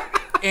out,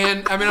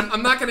 and I mean,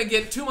 I'm not going to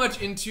get too much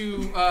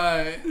into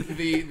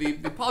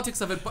the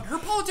politics of it, but her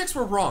politics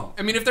were wrong.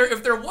 I mean, if there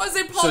was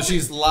a politics, So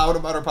she's loud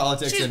about her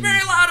politics. she's and,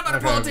 very loud about her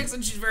politics,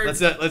 and she's very.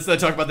 Let's not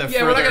talk about that. Yeah,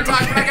 further. we're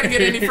not going to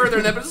get any further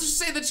in that, but let's just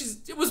say that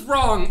it was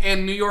wrong,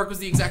 and New York was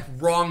the exact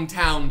wrong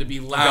town to be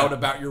loud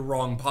about your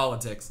wrong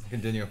politics.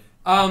 Continue.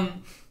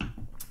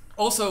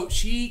 Also,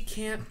 she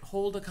can't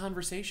hold a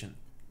conversation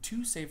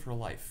to save her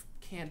life.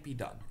 Can't be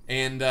done.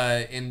 And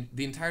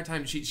the entire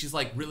time she's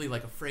like really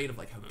like afraid of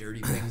like how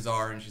dirty things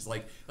are, and she's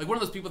like one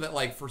of those people that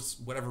like for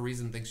whatever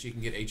reason thinks she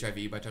can get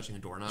HIV by touching a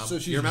doorknob. So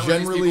she's You remember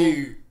these generally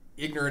people?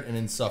 ignorant and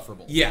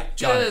insufferable. Yeah,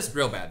 Got just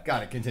real bad.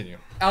 Got it. Continue.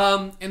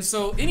 And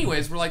so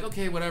anyways, we're like,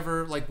 okay,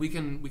 whatever, like we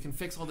can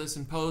fix all this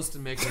in post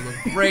and make her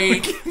look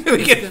great.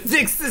 We can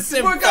fix this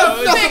in We're gonna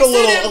post. fix Nothing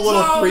it a in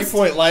little post.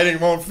 3-point lighting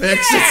won't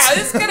fix. Yeah,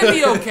 it's gonna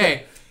be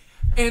okay.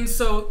 And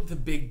so the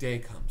big day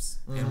comes,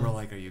 and we're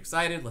like, "Are you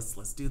excited?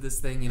 Let's do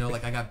this thing." You know,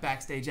 like I got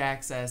backstage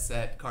access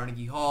at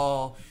Carnegie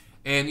Hall,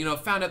 and you know,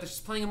 found out that she's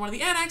playing in one of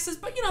the annexes.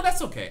 But you know,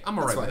 that's okay. I'm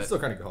alright with it. Still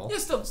Carnegie Hall. Yeah,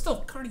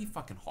 still Carnegie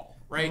fucking Hall,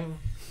 right?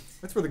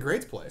 That's where the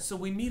greats play. So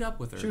we meet up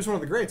with her. She was one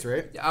of the greats,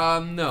 right?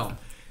 No.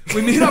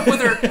 We meet up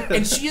with her,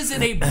 and she is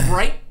in a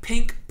bright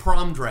pink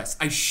prom dress.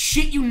 I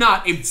shit you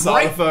not, a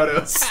Saw the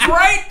photos.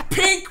 bright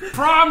pink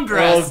prom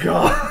dress. Oh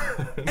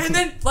god. And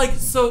then, like,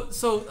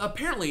 so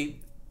apparently,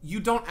 you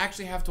don't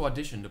actually have to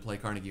audition to play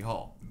Carnegie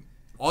Hall.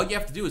 All you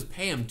have to do is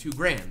pay him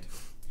 $2,000.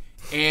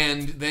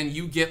 and then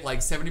you get like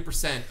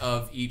 70%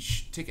 of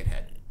each ticket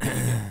head.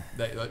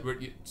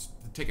 The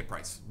ticket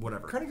price,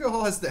 whatever. Carnegie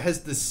Hall has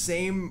the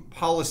same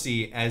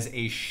policy as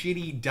a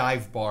shitty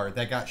dive bar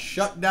that got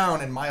shut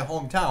down in my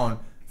hometown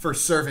for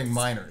serving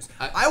minors.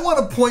 I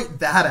want to point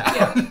that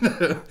out.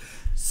 Yeah.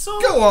 So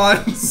go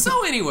on.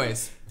 So,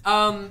 anyways,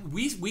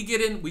 we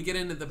get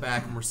into the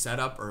back and we're set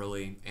up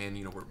early, and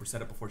you know we're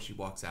set up before she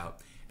walks out,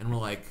 and we're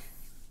like,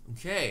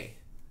 okay,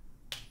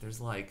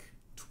 there's like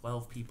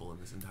 12 people in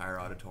this entire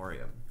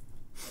auditorium,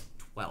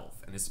 12,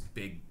 and it's a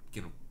big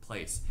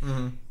place.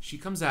 Mm-hmm. She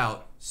comes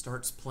out,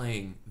 starts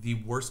playing the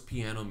worst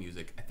piano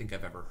music I think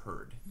I've ever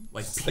heard.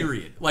 Like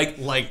period. Like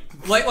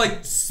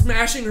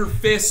smashing her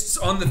fists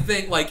on the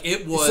thing. Like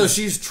it was. So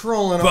she's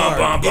trolling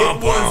hard.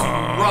 It was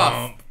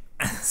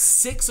rough.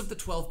 6 of the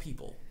 12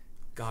 people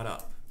got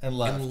up and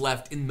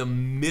left in the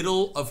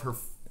middle of her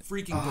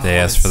freaking performance. They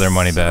asked for their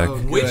money back. So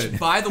which,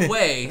 by the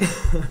way,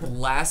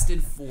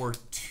 lasted for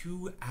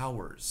 2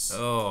 hours.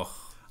 Oh.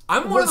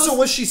 So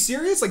was she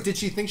serious? Like, did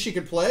she think she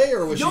could play,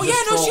 or was she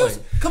just trolling? She was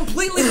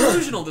completely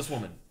delusional. This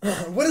woman.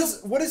 What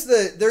is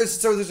the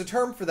there's a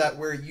term for that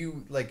where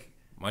you like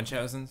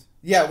Munchausen's?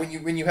 Yeah,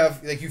 when you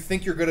have like you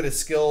think you're good at a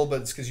skill,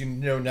 but it's because you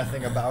know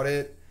nothing about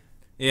it.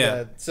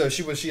 Yeah. So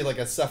was she like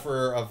a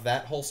sufferer of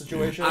that whole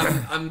situation?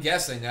 I'm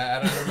guessing.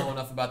 I don't know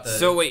enough about the.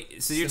 So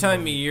wait. So you're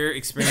telling me your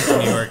experience in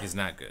New York is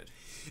not good?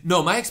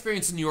 No, my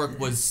experience in New York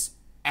was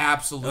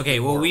absolutely. Okay.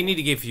 Well, horrible. we need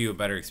to give you a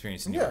better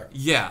experience in New York.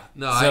 Yeah.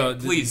 No. So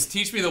please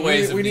teach me the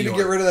ways of we New need York.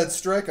 to get rid of that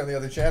strike on the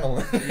other channel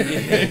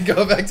and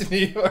go back to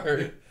New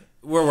York.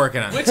 We're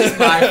working on it. Which is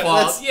my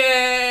fault.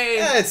 Yay!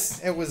 Yeah,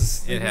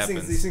 it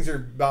happens. These things are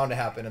bound to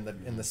happen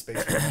in the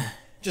space.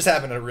 Just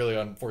happened at a really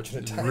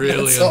unfortunate time.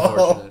 Really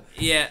unfortunate.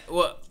 Yeah.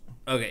 Well.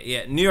 Okay.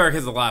 Yeah. New York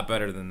is a lot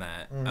better than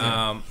that.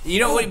 Mm-hmm. You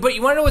know. But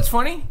you want to know what's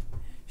funny?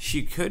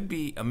 She could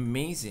be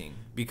amazing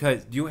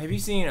because have you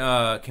seen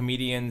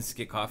comedians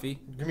get coffee?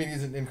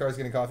 Comedians in cars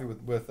getting coffee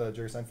with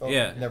Jerry Seinfeld?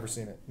 Yeah. Never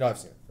seen it. No, I've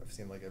seen it. I've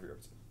seen like every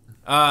episode.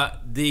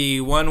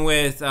 The one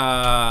with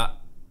John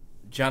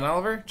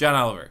Oliver? John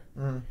Oliver.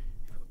 Mm-hmm.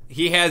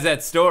 He has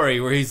that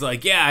story where he's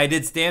like, yeah, I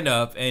did stand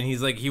up, and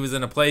he's like, he was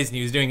in a place and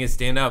he was doing his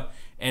stand up,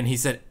 and he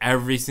said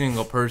every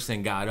single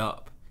person got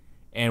up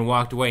and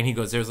walked away, and he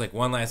goes, there's like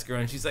one last girl,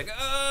 and she's like,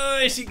 oh,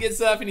 and she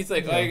gets up, and he's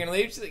like, oh, you're gonna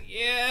leave? She's like,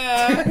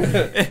 yeah.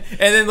 And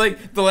then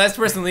like the last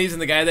person leaves,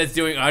 and the guy that's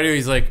doing audio,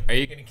 he's like, are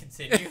you gonna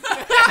continue?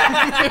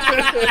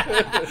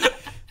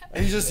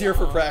 He's just here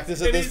for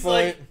practice at this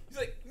point. He's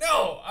like,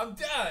 no, I'm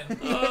done.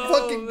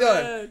 Fucking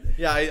done.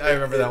 Yeah, I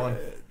remember that one.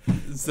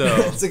 So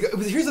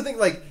here's the thing,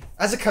 like,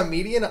 as a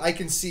comedian, I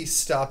can see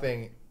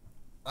stopping.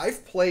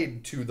 I've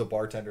played to the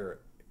bartender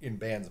in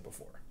bands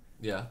before.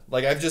 Yeah.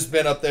 Like, I've just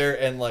been up there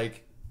and,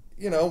 like,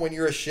 you know, when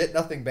you're a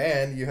shit-nothing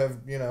band, you have,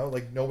 you know,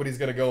 like, nobody's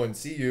going to go and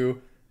see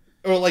you.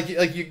 Or, like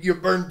you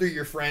burn through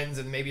your friends,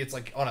 and maybe it's,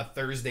 like, on a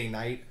Thursday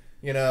night,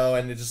 you know,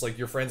 and it's just, like,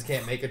 your friends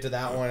can't make it to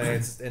that one,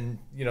 and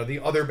you know, the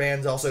other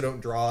bands also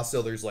don't draw,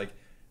 so there's, like,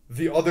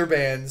 the other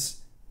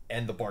bands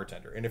and the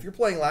bartender. And if you're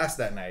playing last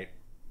that night...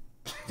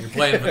 You're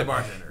playing for the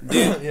bartender.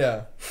 Dude,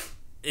 yeah.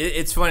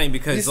 It's funny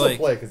because, you still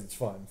play because it's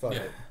fun. Fuck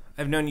it.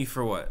 I've known you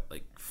for what,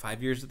 like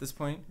 5 years at this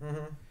point?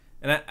 Mm-hmm.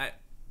 And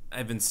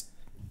I've been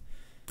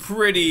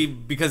pretty,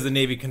 because the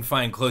Navy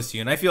confined close to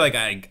you, and I feel like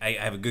I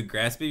have a good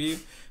grasp of you,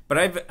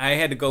 but I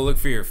had to go look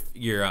for your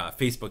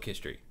Facebook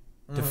history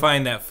to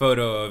find that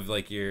photo of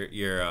like your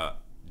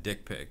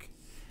dick pic.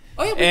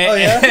 Oh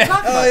yeah,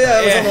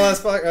 it was on the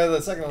last podcast,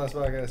 the second to last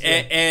podcast.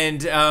 Yeah.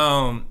 And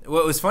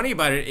what was funny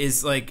about it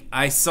is like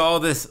I saw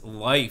this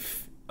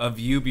life of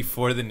you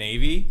before the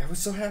Navy. I was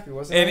so happy,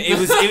 wasn't and I?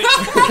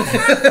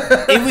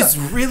 It was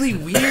really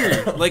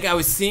weird. Like I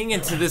was seeing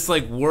into this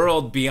like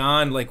world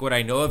beyond like what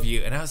I know of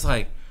you, and I was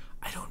like,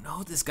 I don't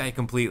know this guy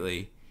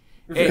completely.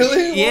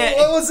 Really? And, yeah.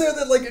 What was there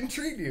that like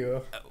intrigued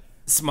you?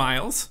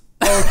 Smiles.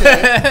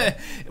 Okay.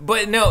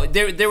 But no,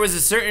 there was a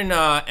certain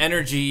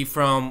energy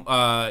from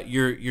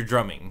your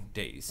drumming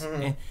days,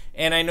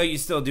 and I know you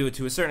still do it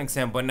to a certain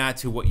extent, but not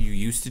to what you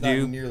used to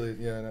do. Not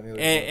nearly.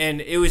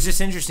 And it was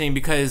just interesting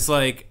because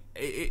like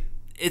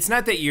it's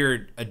not that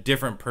you're a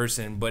different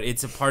person, but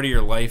it's a part of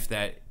your life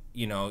that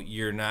you know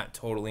you're not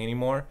totally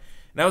anymore.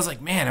 And I was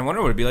like, man, I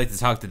wonder what it'd be like to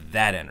talk to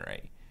that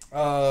Enright.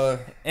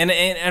 And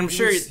I'm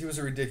sure he was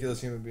a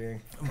ridiculous human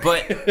being.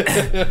 But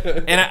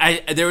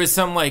and there was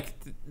some like.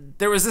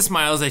 There was the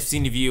smiles I've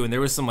seen of you, and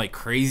there was some like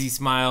crazy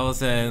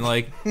smiles, and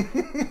like,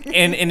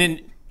 and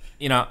then,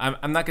 you know,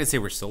 I'm not gonna say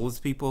we're soulless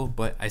people,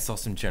 but I saw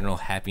some general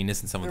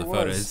happiness in some of the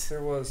photos.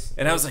 There was,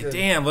 and I was like,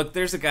 damn, look,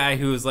 there's a guy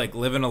who was like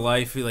living a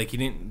life who like he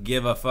didn't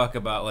give a fuck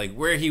about like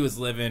where he was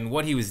living,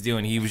 what he was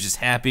doing. He was just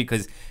happy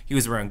because he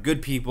was around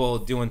good people,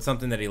 doing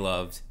something that he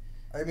loved.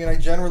 I mean, I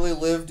generally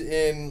lived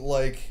in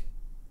like,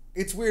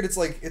 it's weird. It's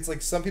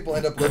like some people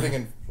end up living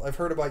in. I've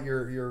heard about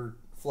your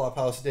flop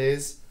house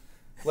days.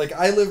 Like,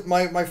 I lived,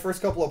 my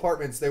first couple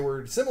apartments, they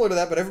were similar to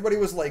that, but everybody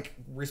was, like,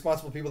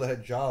 responsible people that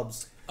had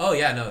jobs. Oh,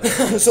 yeah, no.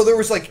 So there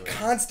was, like,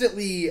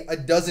 constantly a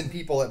dozen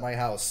people at my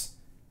house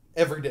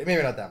every day.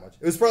 Maybe not that much.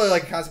 It was probably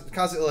like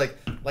constantly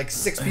like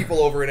 6 people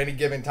over at any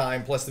given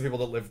time, plus the people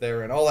that live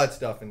there and all that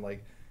stuff, and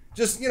like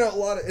just a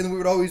lot of. And we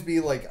would always be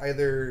like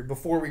either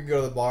before we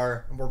go to the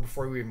bar, or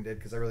before we even did,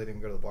 because I really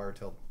didn't go to the bar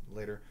until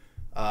later.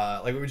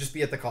 Like we would just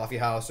be at the coffee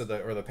house or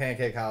the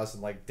pancake house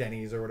and like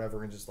Denny's or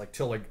whatever, and just like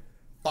till like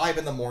 5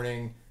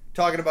 a.m.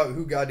 talking about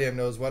who goddamn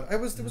knows what. It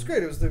was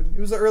great. It was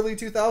the early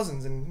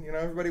 2000s, and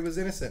everybody was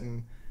innocent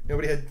and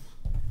nobody had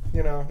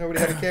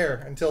to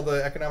care until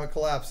the economic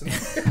collapse, and,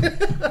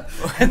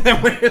 and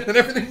then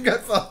everything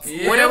got fucked.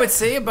 Yeah. What I would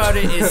say about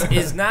it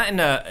is not in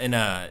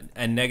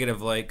a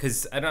negative light,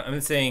 because I'm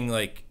not saying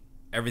like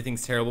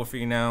everything's terrible for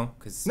you now,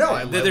 because no,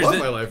 I love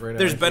my life right now.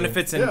 There's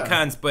benefits and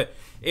cons, but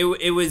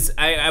it was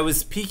I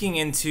was peeking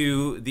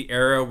into the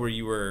era where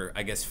you were,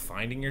 I guess,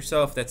 finding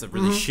yourself. That's a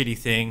really shitty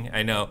thing,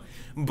 I know,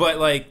 but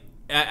like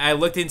I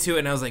looked into it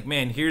and I was like,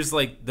 man, here's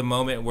like the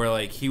moment where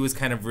like he was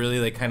kind of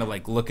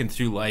looking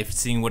through life,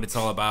 seeing what it's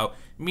all about,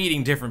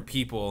 meeting different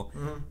people,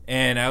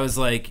 and I was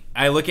like,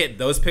 I look at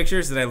those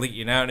pictures and I look at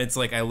you now, and it's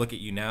like I look at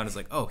you now and it's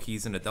like, oh,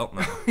 he's an adult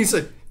now. He's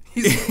a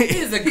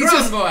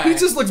grown boy. He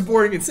just looks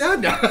boring and sad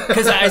now.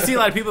 Because I see a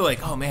lot of people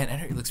like, oh man,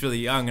 Henry looks really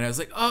young, and I was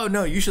like, oh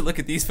no, you should look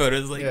at these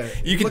photos. Like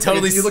you can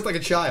totally you look like a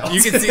child.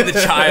 You can see the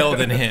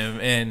child in him,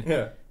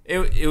 and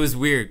it was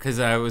weird because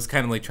I was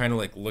kind of like trying to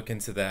like look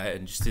into that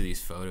and just do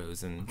these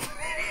photos, and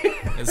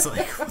it's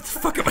like, what the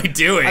fuck am I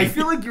doing? I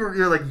feel like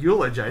you're like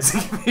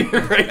eulogizing me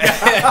right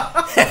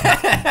now.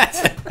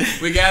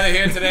 We gather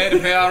here today to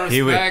pay our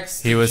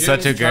respects. He was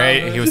such a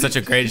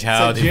great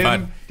child.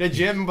 So the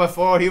Jim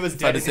before he was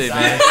dead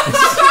inside.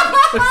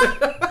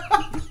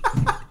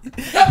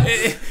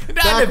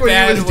 Back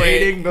when he was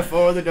dating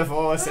before the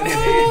divorce and the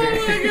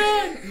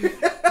Navy.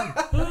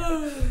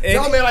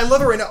 No man, I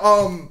love it right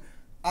now.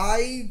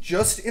 I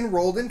just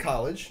enrolled in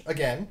college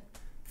again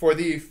for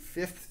the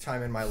 5th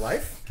time in my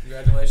life.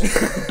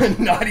 Congratulations.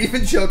 Not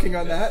even joking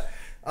on that.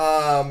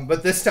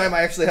 But this time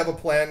I actually have a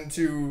plan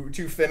to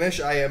finish.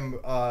 I am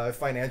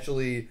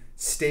financially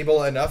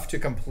stable enough to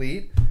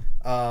complete.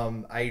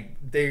 I'm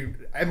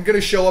gonna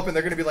show up and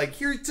they're gonna be like,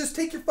 here, just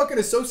take your fucking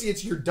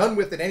associates. You're done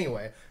with it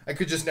anyway. I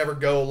could just never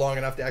go long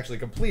enough to actually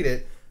complete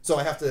it. So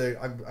I have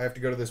to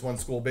go to this one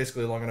school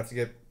basically long enough to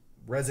get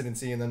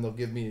residency, and then they'll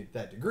give me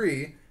that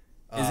degree.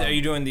 Are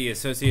you doing the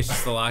association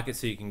just to lock it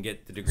so you can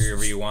get the degree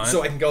wherever you want?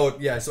 So I can go,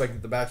 so I can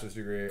get the bachelor's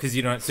degree. Because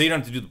you don't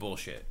have to do the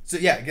bullshit. So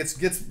yeah,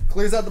 it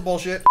clears out the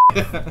bullshit.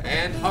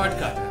 And hard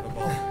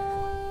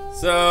cut.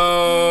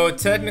 So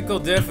technical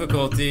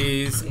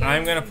difficulties.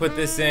 I'm gonna put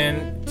this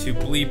in to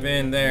bleep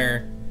in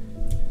there.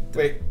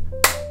 Wait,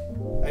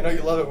 I know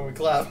you love it when we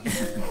clap.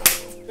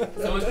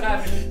 Someone's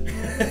clapping.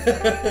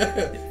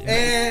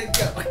 And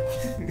go.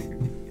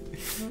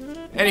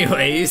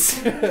 Anyways.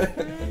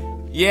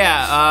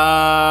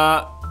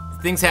 Yeah,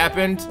 things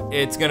happened.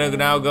 It's gonna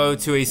now go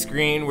to a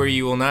screen where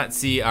you will not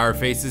see our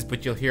faces,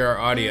 but you'll hear our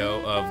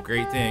audio of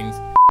great things.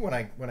 When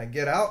I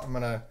get out, I'm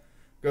gonna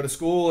go to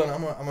school and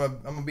I'm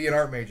gonna be an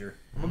art major.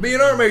 I'm gonna be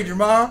an art major,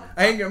 Mom.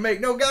 I ain't gonna make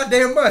no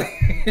goddamn money.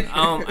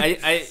 And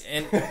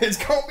it's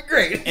gonna be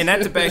great. And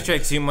not to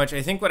backtrack too much,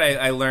 I think what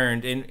I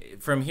learned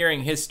from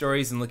hearing his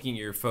stories and looking at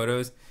your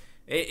photos,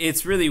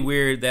 it's really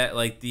weird that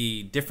like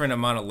the different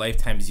amount of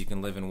lifetimes you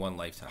can live in one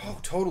lifetime. Oh,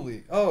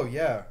 totally. Oh,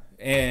 yeah.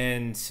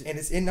 And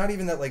it's not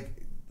even that like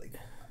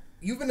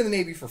you've been in the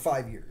Navy for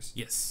 5 years.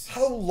 Yes.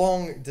 How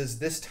long does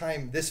this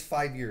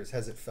 5 years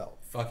has it felt?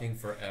 Fucking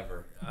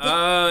forever.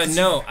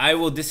 No, I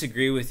will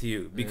disagree with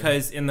you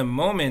because in the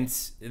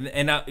moments,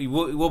 and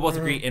we'll both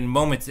agree, in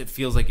moments it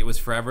feels like it was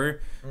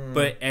forever,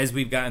 but as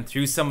we've gotten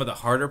through some of the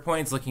harder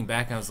points, looking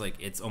back, I was like,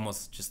 it's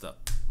almost just a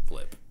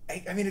blip.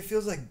 I mean, it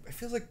feels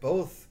like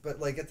both, but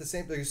like at the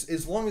same time,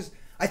 as long as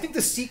I think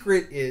the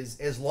secret is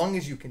as long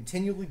as you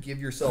continually give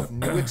yourself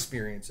new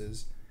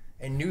experiences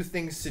and new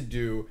things to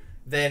do,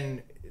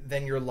 then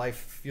your life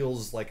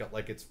feels like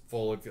it's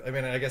full. I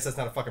mean, I guess that's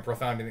not a fucking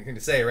profound thing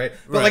to say, right?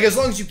 But like as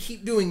long as you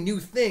keep doing new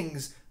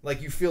things,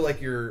 like you feel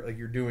like you're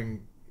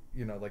doing,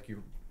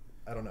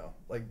 I don't know,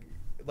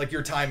 like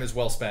your time is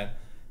well spent.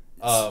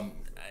 And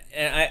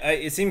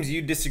it seems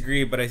you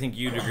disagree, but I think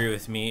you'd agree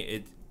with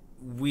me.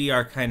 We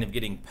are kind of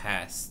getting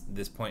past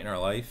this point in our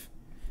life,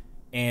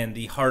 and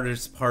the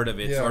hardest part of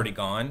it's already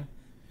gone.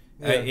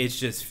 Yeah. It's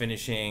just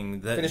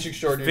finishing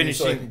short duty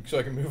so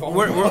I can move on.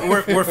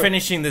 We're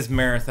finishing this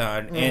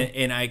marathon,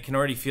 and I can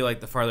already feel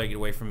like the farther I get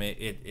away from it,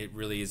 it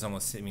really is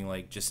almost seeming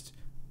like just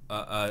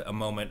a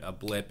moment, a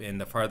blip, and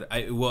the farther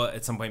I will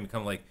at some point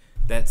become like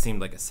that seemed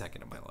like a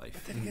second of my life.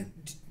 But then again,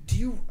 do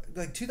you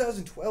like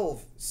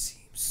 2012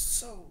 seems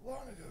so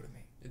long ago to me.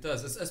 It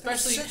does,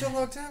 especially such a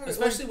long time ago.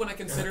 Especially when I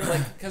consider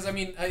because I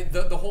mean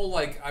the whole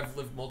like I've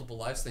lived multiple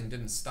lives thing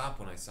didn't stop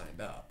when I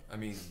signed up. I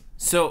mean,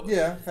 so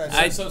yeah,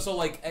 so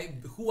like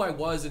who I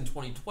was in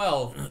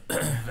 2012,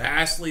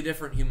 vastly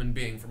different human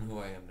being from who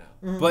I am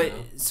now. But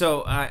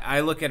so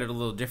I look at it a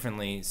little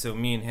differently. So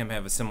me and him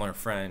have a similar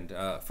friend,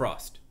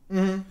 Frost.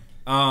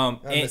 I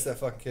miss that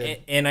fucking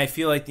kid. And I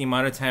feel like the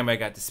amount of time I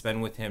got to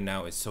spend with him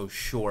now is so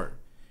short.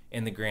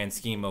 in the grand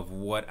scheme of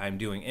what I'm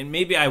doing. And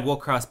maybe I will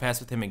cross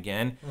paths with him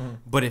again,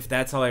 but if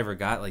that's all I ever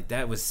got, like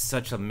that was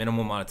such a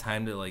minimal amount of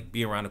time to like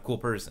be around a cool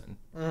person.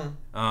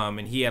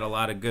 And he had a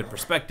lot of good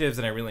perspectives,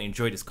 and I really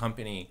enjoyed his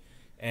company.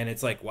 And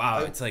it's like, wow,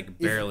 it's like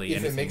barely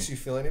if it makes you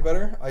feel any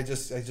better, I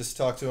just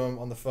talked to him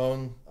on the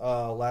phone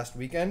last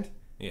weekend.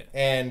 Yeah.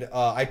 And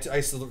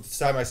the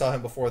time I saw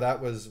him before that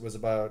was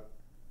about,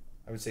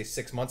 I would say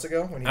 6 months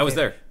ago when he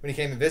there when he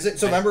came to visit.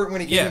 So remember when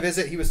he came to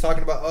visit, he was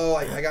talking about,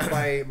 I got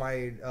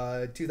my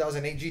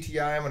 2008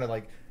 GTI. I'm gonna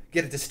like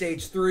get it to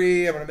stage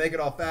 3. I'm gonna make it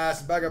all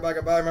fast.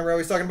 Remember I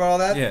was talking about all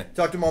that? Yeah.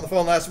 Talked to him on the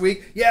phone last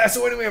week. Yeah.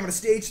 So anyway, I'm gonna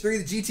stage 3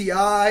 the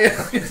GTI.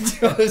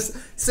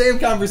 Same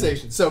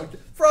conversation. So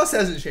Frost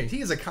hasn't changed.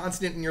 He is a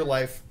constant in your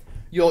life.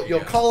 You'll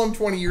call him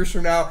 20 years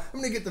from now.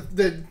 I'm gonna get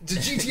the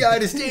GTI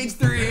to stage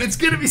 3. It's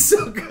gonna be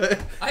so good.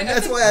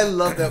 That's why I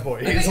love that boy.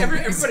 I think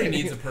everybody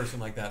needs a person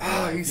like that.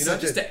 He's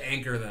just to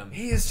anchor them.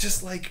 He is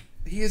just like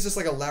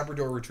a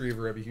Labrador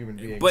Retriever of a human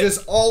being. But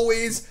just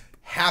always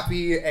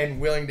happy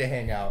and willing to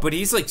hang out. But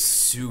he's like a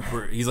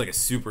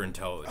super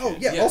intelligent. Oh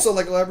yeah, also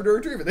like a Labrador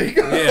Retriever. There you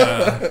go.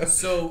 Yeah.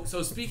 So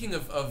speaking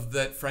of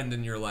that friend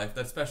in your life,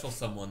 that special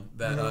someone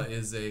that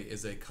is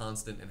a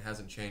constant and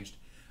hasn't changed.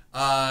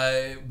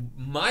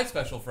 My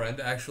special friend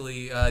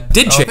actually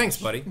did change. Thanks,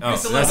 buddy. Oh,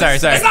 sorry.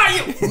 It's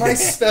not you. My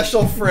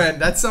special friend.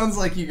 That sounds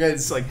like you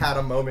guys like had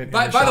a moment.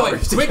 By the way,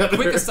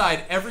 quick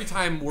aside. Every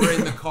time we're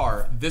in the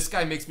car, this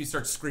guy makes me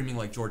start screaming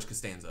like George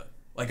Costanza.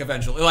 Like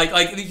eventually,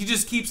 like he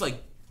just keeps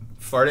like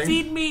farting.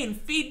 Feed me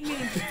and feed me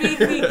and feed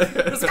me.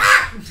 I was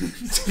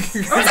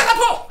at the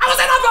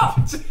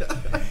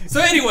pool.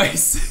 So,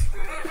 anyways.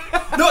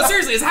 No,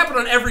 seriously, it's happened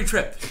on every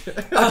trip.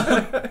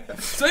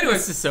 So, anyways,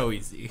 this is so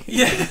easy.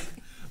 Yeah.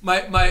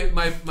 My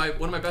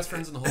one of my best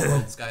friends in the whole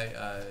world, this guy,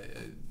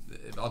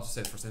 I'll just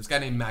say his first name. This guy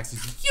named Max.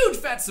 He's a huge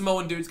fat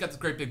Samoan dude. He's got this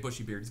great big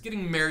bushy beard. He's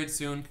getting married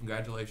soon.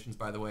 Congratulations,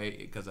 by the way,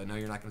 because I know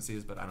you're not going to see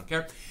this, but I don't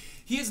care.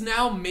 He is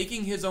now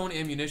making his own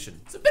ammunition.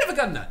 It's a bit of a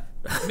gun nut.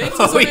 Making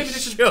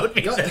his own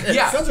ammunition.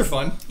 Yeah, guns are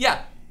fun.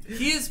 Yeah,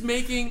 he is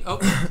making.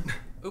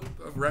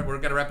 We're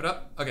gonna wrap it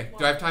up. Okay,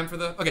 do I have time for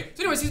the? Okay,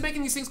 so anyways, he's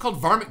making these things called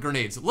varmint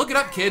grenades. Look it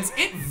up, kids.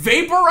 It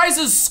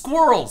vaporizes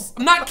squirrels.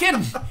 I'm not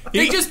kidding.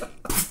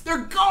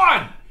 They're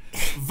gone.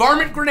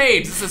 Varmint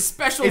grenades. It's a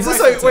special. Is this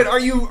like, wait? Are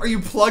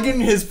you plugging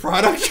his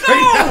product? No,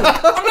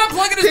 right now? I'm not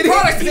plugging his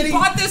product. He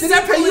bought this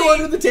separately. Did he pay you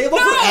under the table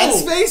for ad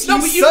space? No,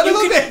 you but son of a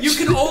bitch. you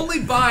can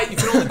only buy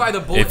the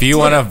bullet. If you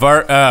want to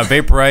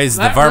vaporize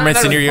the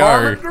varmints in your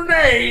yard, varmint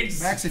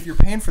grenades. Max, if you're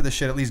paying for this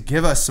shit, at least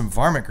give us some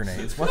varmint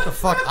grenades. What the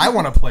fuck? I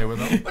want to play with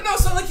them. But no,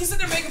 so like he's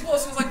sitting there making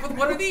bullets. And I was like,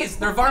 what are these?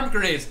 They're varmint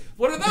grenades.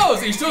 What are those?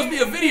 And he shows me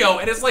a video,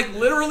 and it's like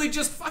literally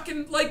just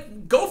fucking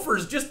like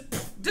gophers just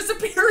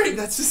disappearing.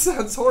 That just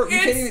sounds horrible. You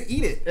can't even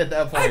eat it at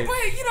that point.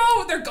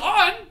 They're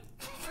gone.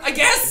 I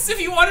guess if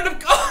you wanted them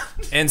gone.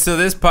 And so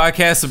this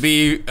podcast will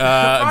be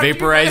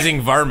vaporizing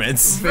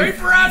varmints.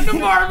 Vaporizing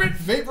varmints.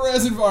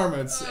 Vaporizing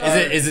varmints.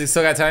 Is it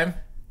still got time?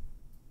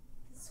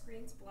 The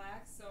screen's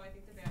black, so I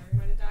think the battery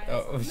might have died.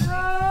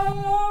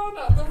 No,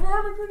 not the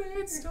varmint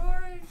grenade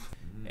story.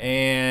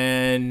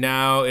 And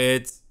now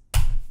it's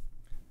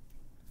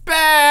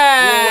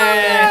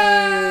back.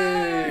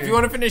 If you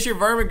want to finish your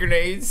varmint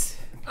grenades.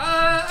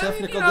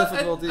 Technical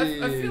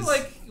difficulties. I feel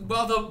like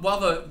while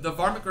the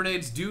varmint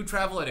grenades do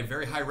travel at a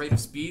very high rate of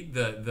speed,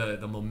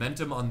 the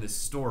momentum on this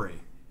story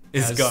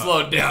has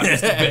slowed down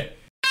just a bit.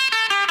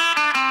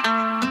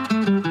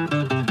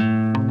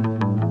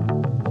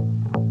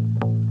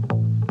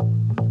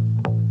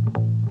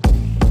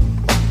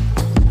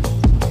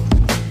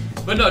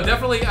 But no,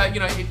 definitely,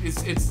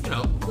 it's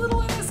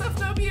little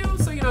NSFW,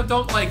 so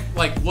don't like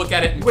look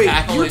at it and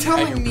tackle it. Wait, you're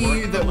telling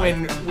me that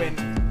when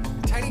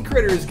tiny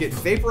critters get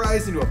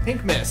vaporized into a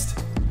pink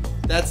mist,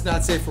 that's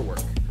not safe for work?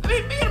 I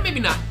mean, maybe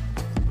not.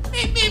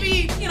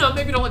 Maybe don't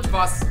let your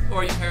boss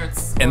or your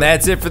parents. And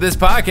that's it for this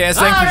podcast.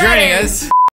 Thanks for joining us.